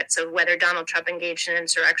merits of whether Donald Trump engaged in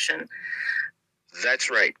insurrection. That's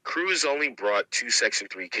right. Cruz only brought 2 Section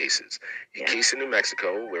 3 cases. A case in New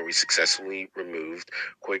Mexico, where we successfully removed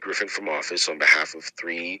Coy Griffin from office on behalf of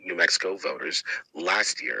 3 New Mexico voters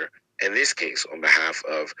last year, and this case on behalf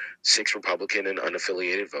of 6 Republican and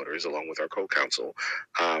unaffiliated voters, along with our co-counsel,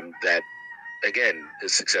 that, again,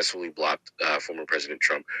 has successfully blocked former President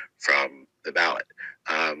Trump from the ballot.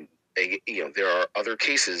 There are other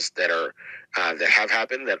cases that are that have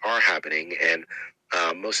happened, that are happening, and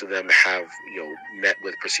most of them have, met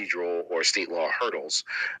with procedural or state law hurdles.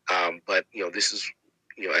 But this is,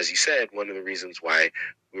 as you said, one of the reasons why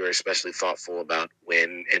we were especially thoughtful about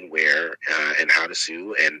when and where and how to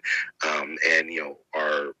sue, and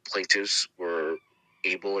our plaintiffs were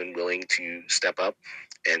able and willing to step up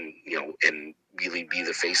and really be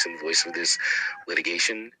the face and voice of this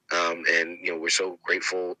litigation. And we're so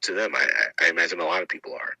grateful to them. I imagine a lot of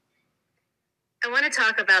people are. I want to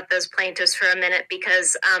talk about those plaintiffs for a minute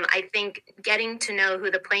because I think getting to know who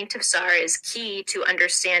the plaintiffs are is key to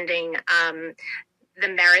understanding the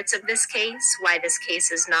merits of this case, why this case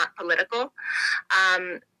is not political.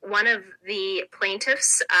 One of the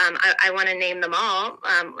plaintiffs, I want to name them all,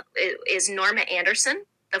 is Norma Anderson,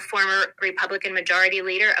 the former Republican majority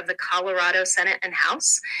leader of the Colorado Senate and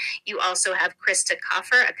House. You also have Krista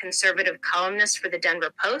Koffer, a conservative columnist for the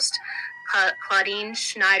Denver Post. Claudine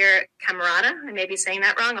Schneider Camerata, I may be saying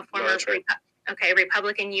that wrong, a former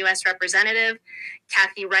Republican U.S. representative.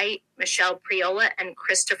 Kathy Wright, Michelle Priola, and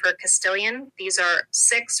Christopher Castillion. These are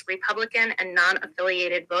 6 Republican and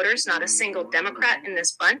non-affiliated voters, not a single Democrat in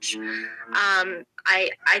this bunch.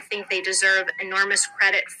 I think they deserve enormous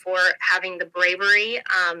credit for having the bravery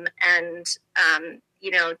and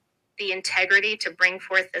the integrity to bring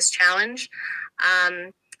forth this challenge.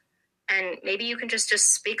 And maybe you can just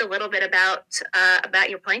speak a little bit about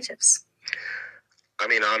your plaintiffs. I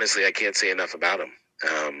mean, honestly, I can't say enough about them.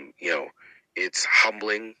 It's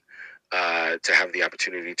humbling to have the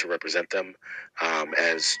opportunity to represent them.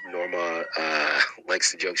 As Norma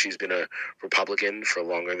likes to joke, she's been a Republican for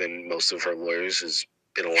longer than most of her lawyers has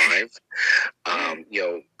been alive.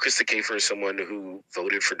 Krista Koffer is someone who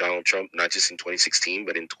voted for Donald Trump not just in 2016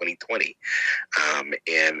 but in 2020,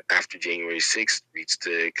 and after January 6th reached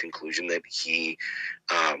the conclusion that he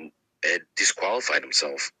had disqualified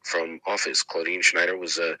himself from office. Claudine Schneider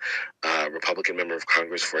was a Republican member of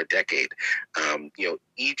Congress for a decade.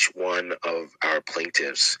 Each one of our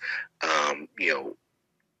plaintiffs,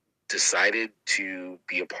 decided to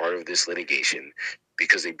be a part of this litigation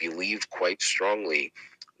because they believed quite strongly,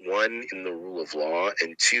 1, in the rule of law,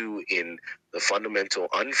 and 2, in the fundamental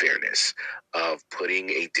unfairness of putting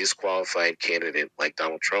a disqualified candidate like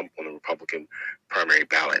Donald Trump on the Republican primary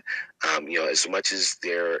ballot. As much as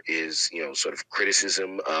there is, sort of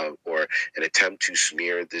criticism or an attempt to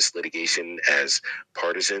smear this litigation as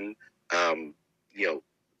partisan,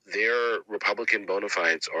 their Republican bona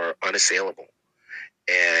fides are unassailable.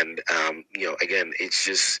 And, again, it's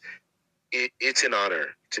just, it's an honor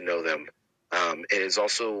to know them. And it's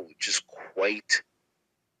also just quite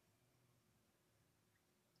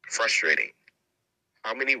frustrating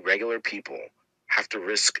how many regular people have to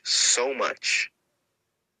risk so much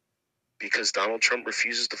because Donald Trump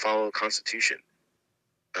refuses to follow the Constitution.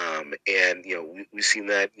 And we've seen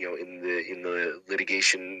that in the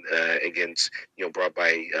litigation against brought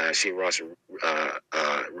by Shane Ross and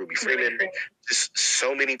Ruby Freeman. Just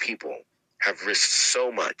so many people have risked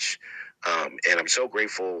so much, and I'm so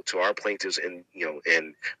grateful to our plaintiffs and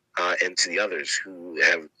to the others who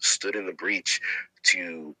have stood in the breach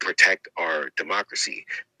to protect our democracy.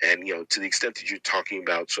 And to the extent that you're talking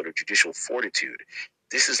about sort of judicial fortitude,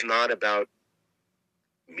 this is not about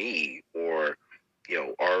me or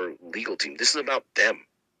our legal team. This is about them,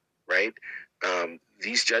 right?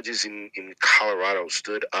 These judges in Colorado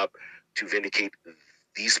stood up to vindicate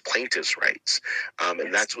these plaintiffs' rights,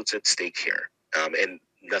 and that's what's at stake here, and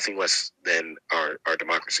nothing less than our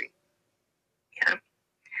democracy. Yeah.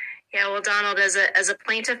 Well, Donald, as a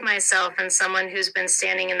plaintiff myself and someone who's been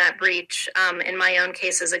standing in that breach in my own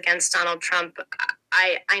cases against Donald Trump,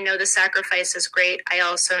 I know the sacrifice is great. I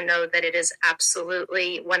also know that it is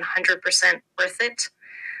absolutely 100% worth it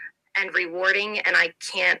and rewarding. And I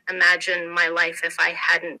can't imagine my life if I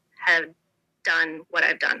hadn't have done what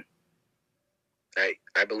I've done.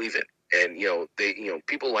 I believe it. And,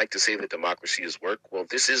 people like to say that democracy is work. Well,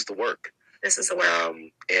 this is the work. This is the work.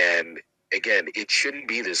 And again, it shouldn't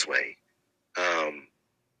be this way.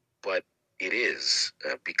 But it is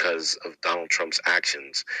because of Donald Trump's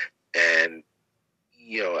actions. And,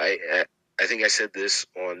 I think I said this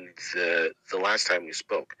on the last time we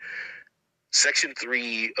spoke. Section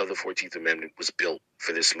 3 of the 14th Amendment was built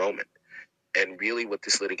for this moment. And really what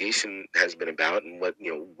this litigation has been about, and what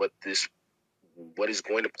is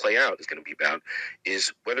going to play out is going to be about,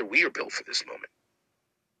 is whether we are built for this moment.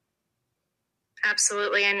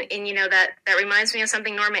 Absolutely. And that reminds me of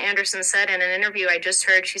something Norma Anderson said in an interview I just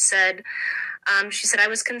heard. She said, I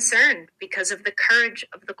was concerned because of the courage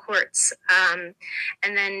of the courts. And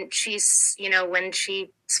then when she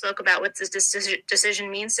spoke about what this decision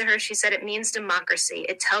means to her, she said, it means democracy.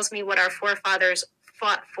 It tells me what our forefathers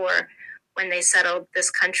fought for when they settled this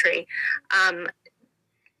country.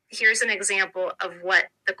 Here's an example of what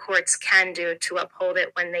the courts can do to uphold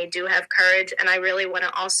it when they do have courage. And I really want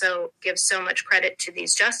to also give so much credit to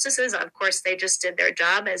these justices. Of course, they just did their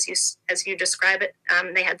job as you describe it.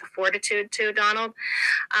 They had the fortitude to, Donald.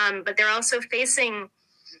 But they're also facing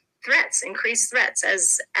threats, increased threats,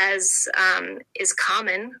 as is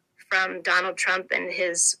common from Donald Trump and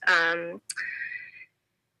his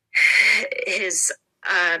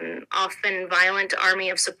often violent army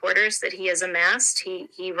of supporters that he has amassed.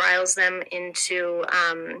 He riles them into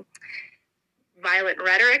violent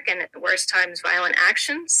rhetoric and at the worst times violent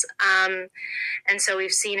actions. And so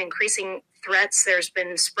we've seen increasing threats. There's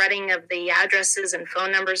been spreading of the addresses and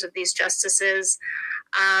phone numbers of these justices.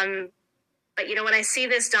 But when I see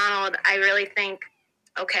this, Donald, I really think,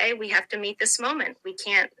 okay, we have to meet this moment. We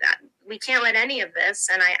can't let any of this.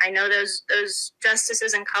 And I know those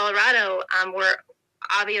justices in Colorado were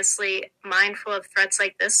obviously mindful of threats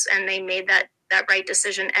like this, and they made that right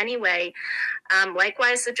decision anyway.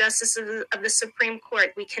 Likewise, the justices of the Supreme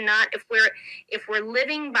Court. We cannot, if we're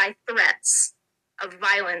living by threats of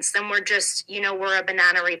violence, then we're just, we're a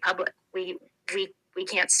banana republic. We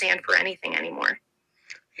can't stand for anything anymore.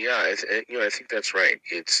 Yeah, I think that's right.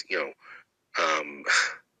 It's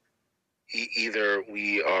either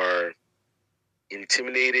we are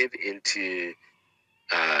intimidated into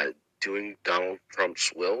doing Donald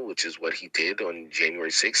Trump's will, which is what he did on January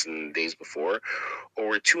 6th and the days before, or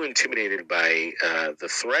we're too intimidated by the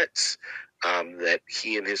threats that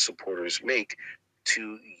he and his supporters make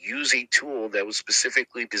to use a tool that was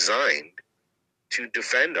specifically designed to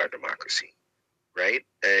defend our democracy, right?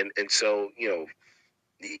 And so,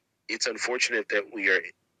 it's unfortunate that we are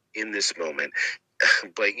in this moment,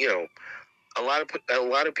 but a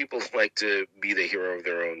lot of people like to be the hero of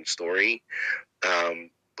their own story.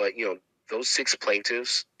 But those 6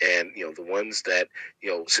 plaintiffs, and the ones that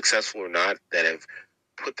successful or not, that have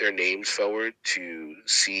put their names forward to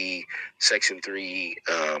see Section 3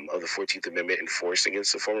 of the 14th Amendment enforced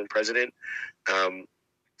against the former president,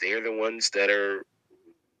 they are the ones that are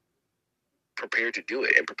prepared to do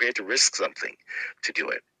it and prepared to risk something to do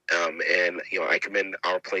it. And I commend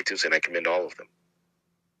our plaintiffs, and I commend all of them.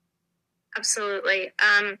 Absolutely.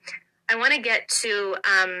 I want to get to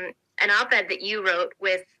an op-ed that you wrote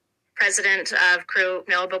with President of Crew,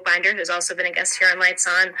 Noah Bookbinder, who's also been a guest here on Lights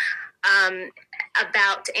On,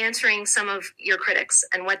 about answering some of your critics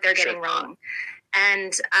and what they're getting wrong.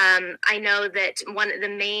 And I know that the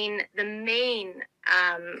main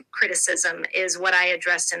criticism is what I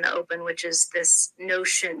addressed in the open, which is this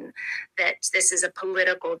notion that this is a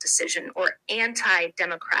political decision or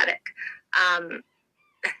anti-democratic.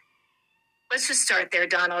 Let's just start there,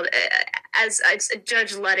 Donald. As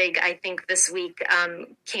Judge Luddig, I think this week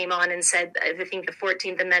came on and said, I think the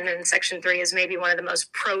 14th Amendment in Section 3 is maybe one of the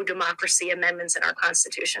most pro-democracy amendments in our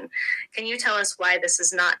Constitution. Can you tell us why this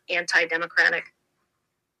is not anti-democratic?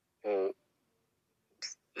 Well,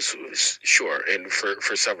 sure, and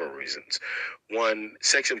for several reasons. One,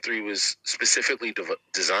 Section 3 was specifically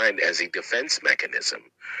designed as a defense mechanism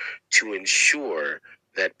to ensure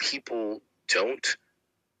that people don't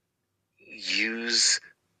use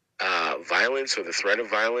violence or the threat of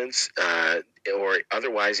violence or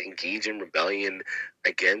otherwise engage in rebellion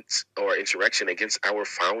against or insurrection against our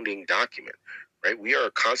founding document, right? We are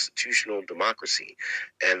a constitutional democracy,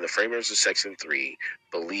 and the framers of Section 3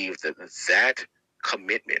 believed that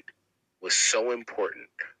commitment was so important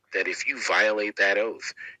that if you violate that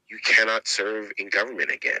oath, you cannot serve in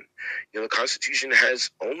government again. The Constitution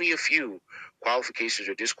has only a few qualifications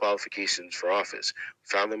or disqualifications for office.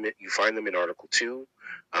 You find them in Article 2,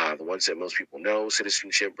 the ones that most people know: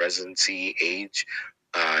 citizenship, residency, age.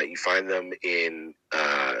 You find them in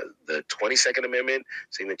the 22nd Amendment,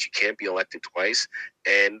 saying that you can't be elected twice,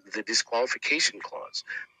 and the disqualification clause.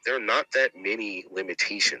 There are not that many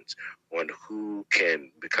limitations on who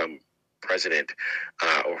can become president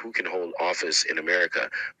or who can hold office in America.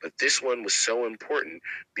 But this one was so important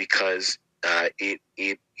because it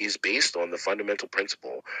is based on the fundamental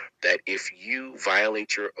principle that if you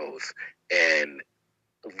violate your oath and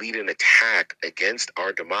lead an attack against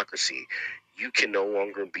our democracy, you can no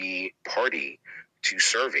longer be party to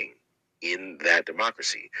serving in that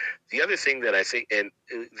democracy. The other thing that I think, and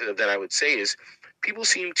that I would say, is people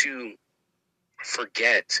seem to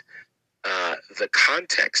forget the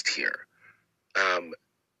context here.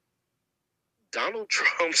 Donald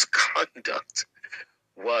Trump's conduct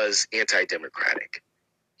was anti-democratic.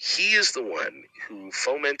 He is the one who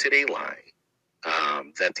fomented a lie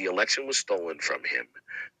that the election was stolen from him,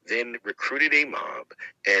 then recruited a mob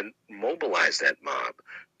and mobilized that mob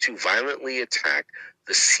to violently attack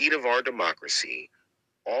the seat of our democracy,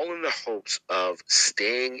 all in the hopes of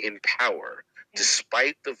staying in power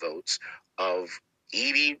despite the votes of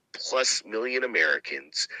 80 plus million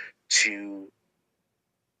Americans to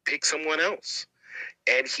pick someone else.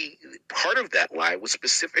 And part of that lie was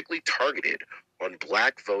specifically targeted on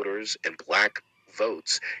black voters and black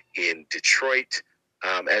votes in Detroit,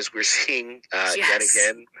 as we're seeing yet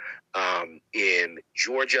again, in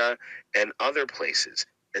Georgia and other places.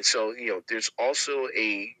 And so, there's also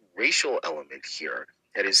a racial element here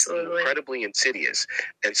that is incredibly insidious.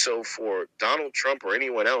 And so for Donald Trump or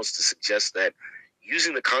anyone else to suggest that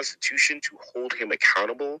using the Constitution to hold him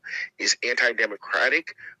accountable is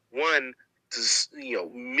anti-democratic, one,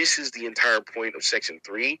 misses the entire point of Section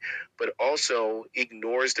 3, but also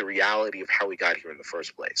ignores the reality of how we got here in the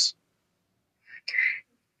first place.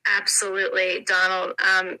 Absolutely, Donald.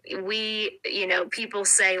 People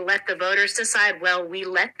say, let the voters decide. Well, we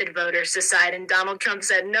let the voters decide. And Donald Trump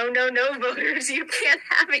said, no, voters, you can't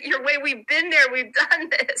have it your way. We've been there. We've done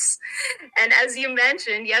this. And as you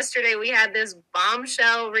mentioned, yesterday we had this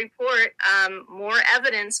bombshell report, more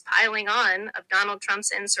evidence piling on of Donald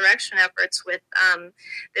Trump's insurrection efforts with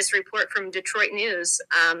this report from Detroit News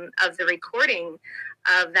of the recording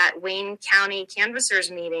of that Wayne County canvassers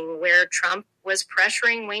meeting where Trump was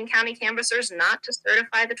pressuring Wayne County canvassers not to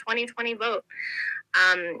certify the 2020 vote.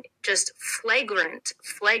 Just flagrant,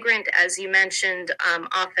 as you mentioned,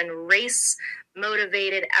 often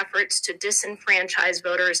race-motivated efforts to disenfranchise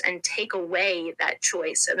voters and take away that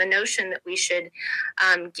choice. So the notion that we should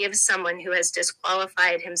give someone who has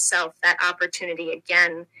disqualified himself that opportunity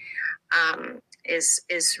again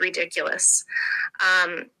is ridiculous.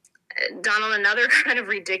 Donald, another kind of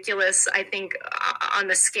ridiculous, I think, on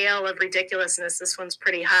the scale of ridiculousness, this one's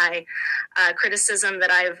pretty high, criticism that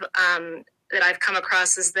I've come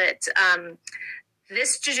across is that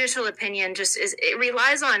this judicial opinion it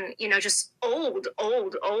relies on, just old,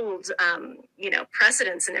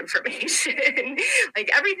 precedents and information. Like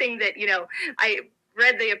everything that, I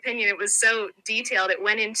read the opinion, it was so detailed. It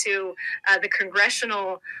went into the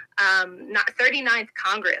congressional 39th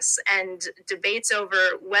Congress and debates over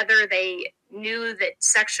whether they knew that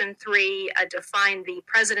Section 3 defined the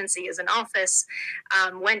presidency as an office,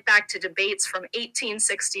 went back to debates from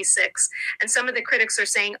 1866. And some of the critics are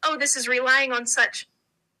saying, oh, this is relying on such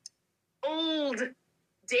old,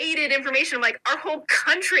 dated information. I'm like, our whole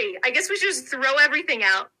country, I guess we should just throw everything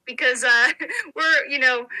out because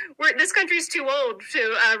this country's too old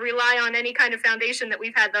to rely on any kind of foundation that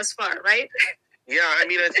we've had thus far, right? Yeah, I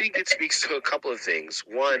think it speaks to a couple of things.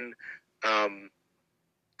 One,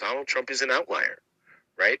 Donald Trump is an outlier,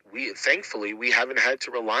 right? Thankfully, we haven't had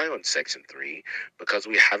to rely on Section 3 because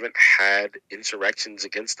we haven't had insurrections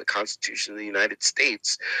against the Constitution of the United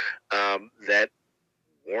States that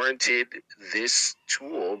warranted this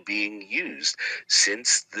tool being used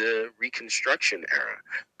since the Reconstruction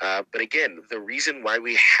era. But again, the reason why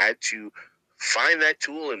we had to find that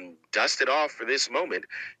tool and dust it off for this moment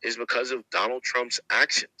is because of Donald Trump's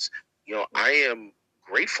actions. I am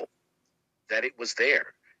grateful that it was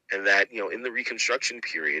there and that, in the Reconstruction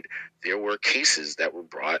period, there were cases that were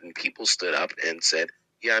brought and people stood up and said,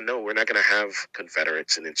 yeah, no, we're not going to have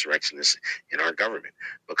Confederates and insurrectionists in our government,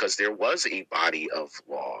 because there was a body of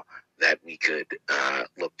law that we could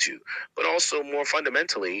look to. But also, more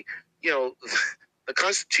fundamentally, the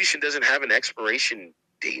Constitution doesn't have an expiration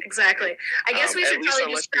date. Exactly. I guess we should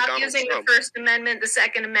probably just stop using the First Amendment, the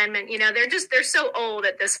Second Amendment. They're so old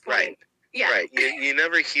at this point. Right. Yeah. Right. You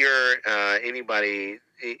never hear anybody,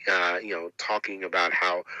 talking about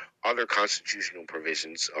how other constitutional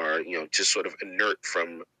provisions are, just sort of inert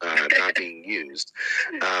from not being used.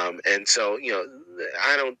 And so,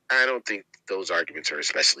 I don't think those arguments are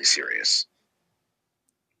especially serious.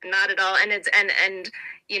 Not at all. And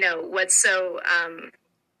what's so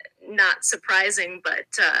not surprising but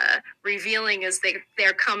revealing is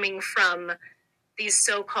they're coming from these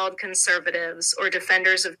so-called conservatives or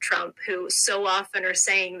defenders of Trump who so often are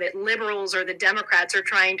saying that liberals or the Democrats are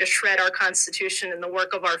trying to shred our Constitution and the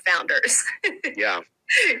work of our founders. Yeah.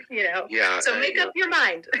 Yeah. So make up your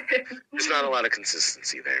mind. There's not a lot of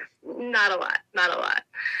consistency there. Not a lot.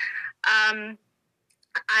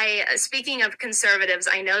 Speaking of conservatives,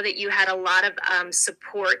 I know that you had a lot of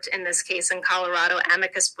support in this case in Colorado,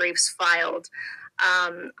 amicus briefs filed.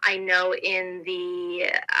 I know in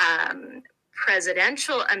the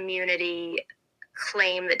presidential immunity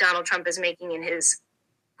claim that Donald Trump is making in his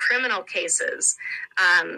criminal cases,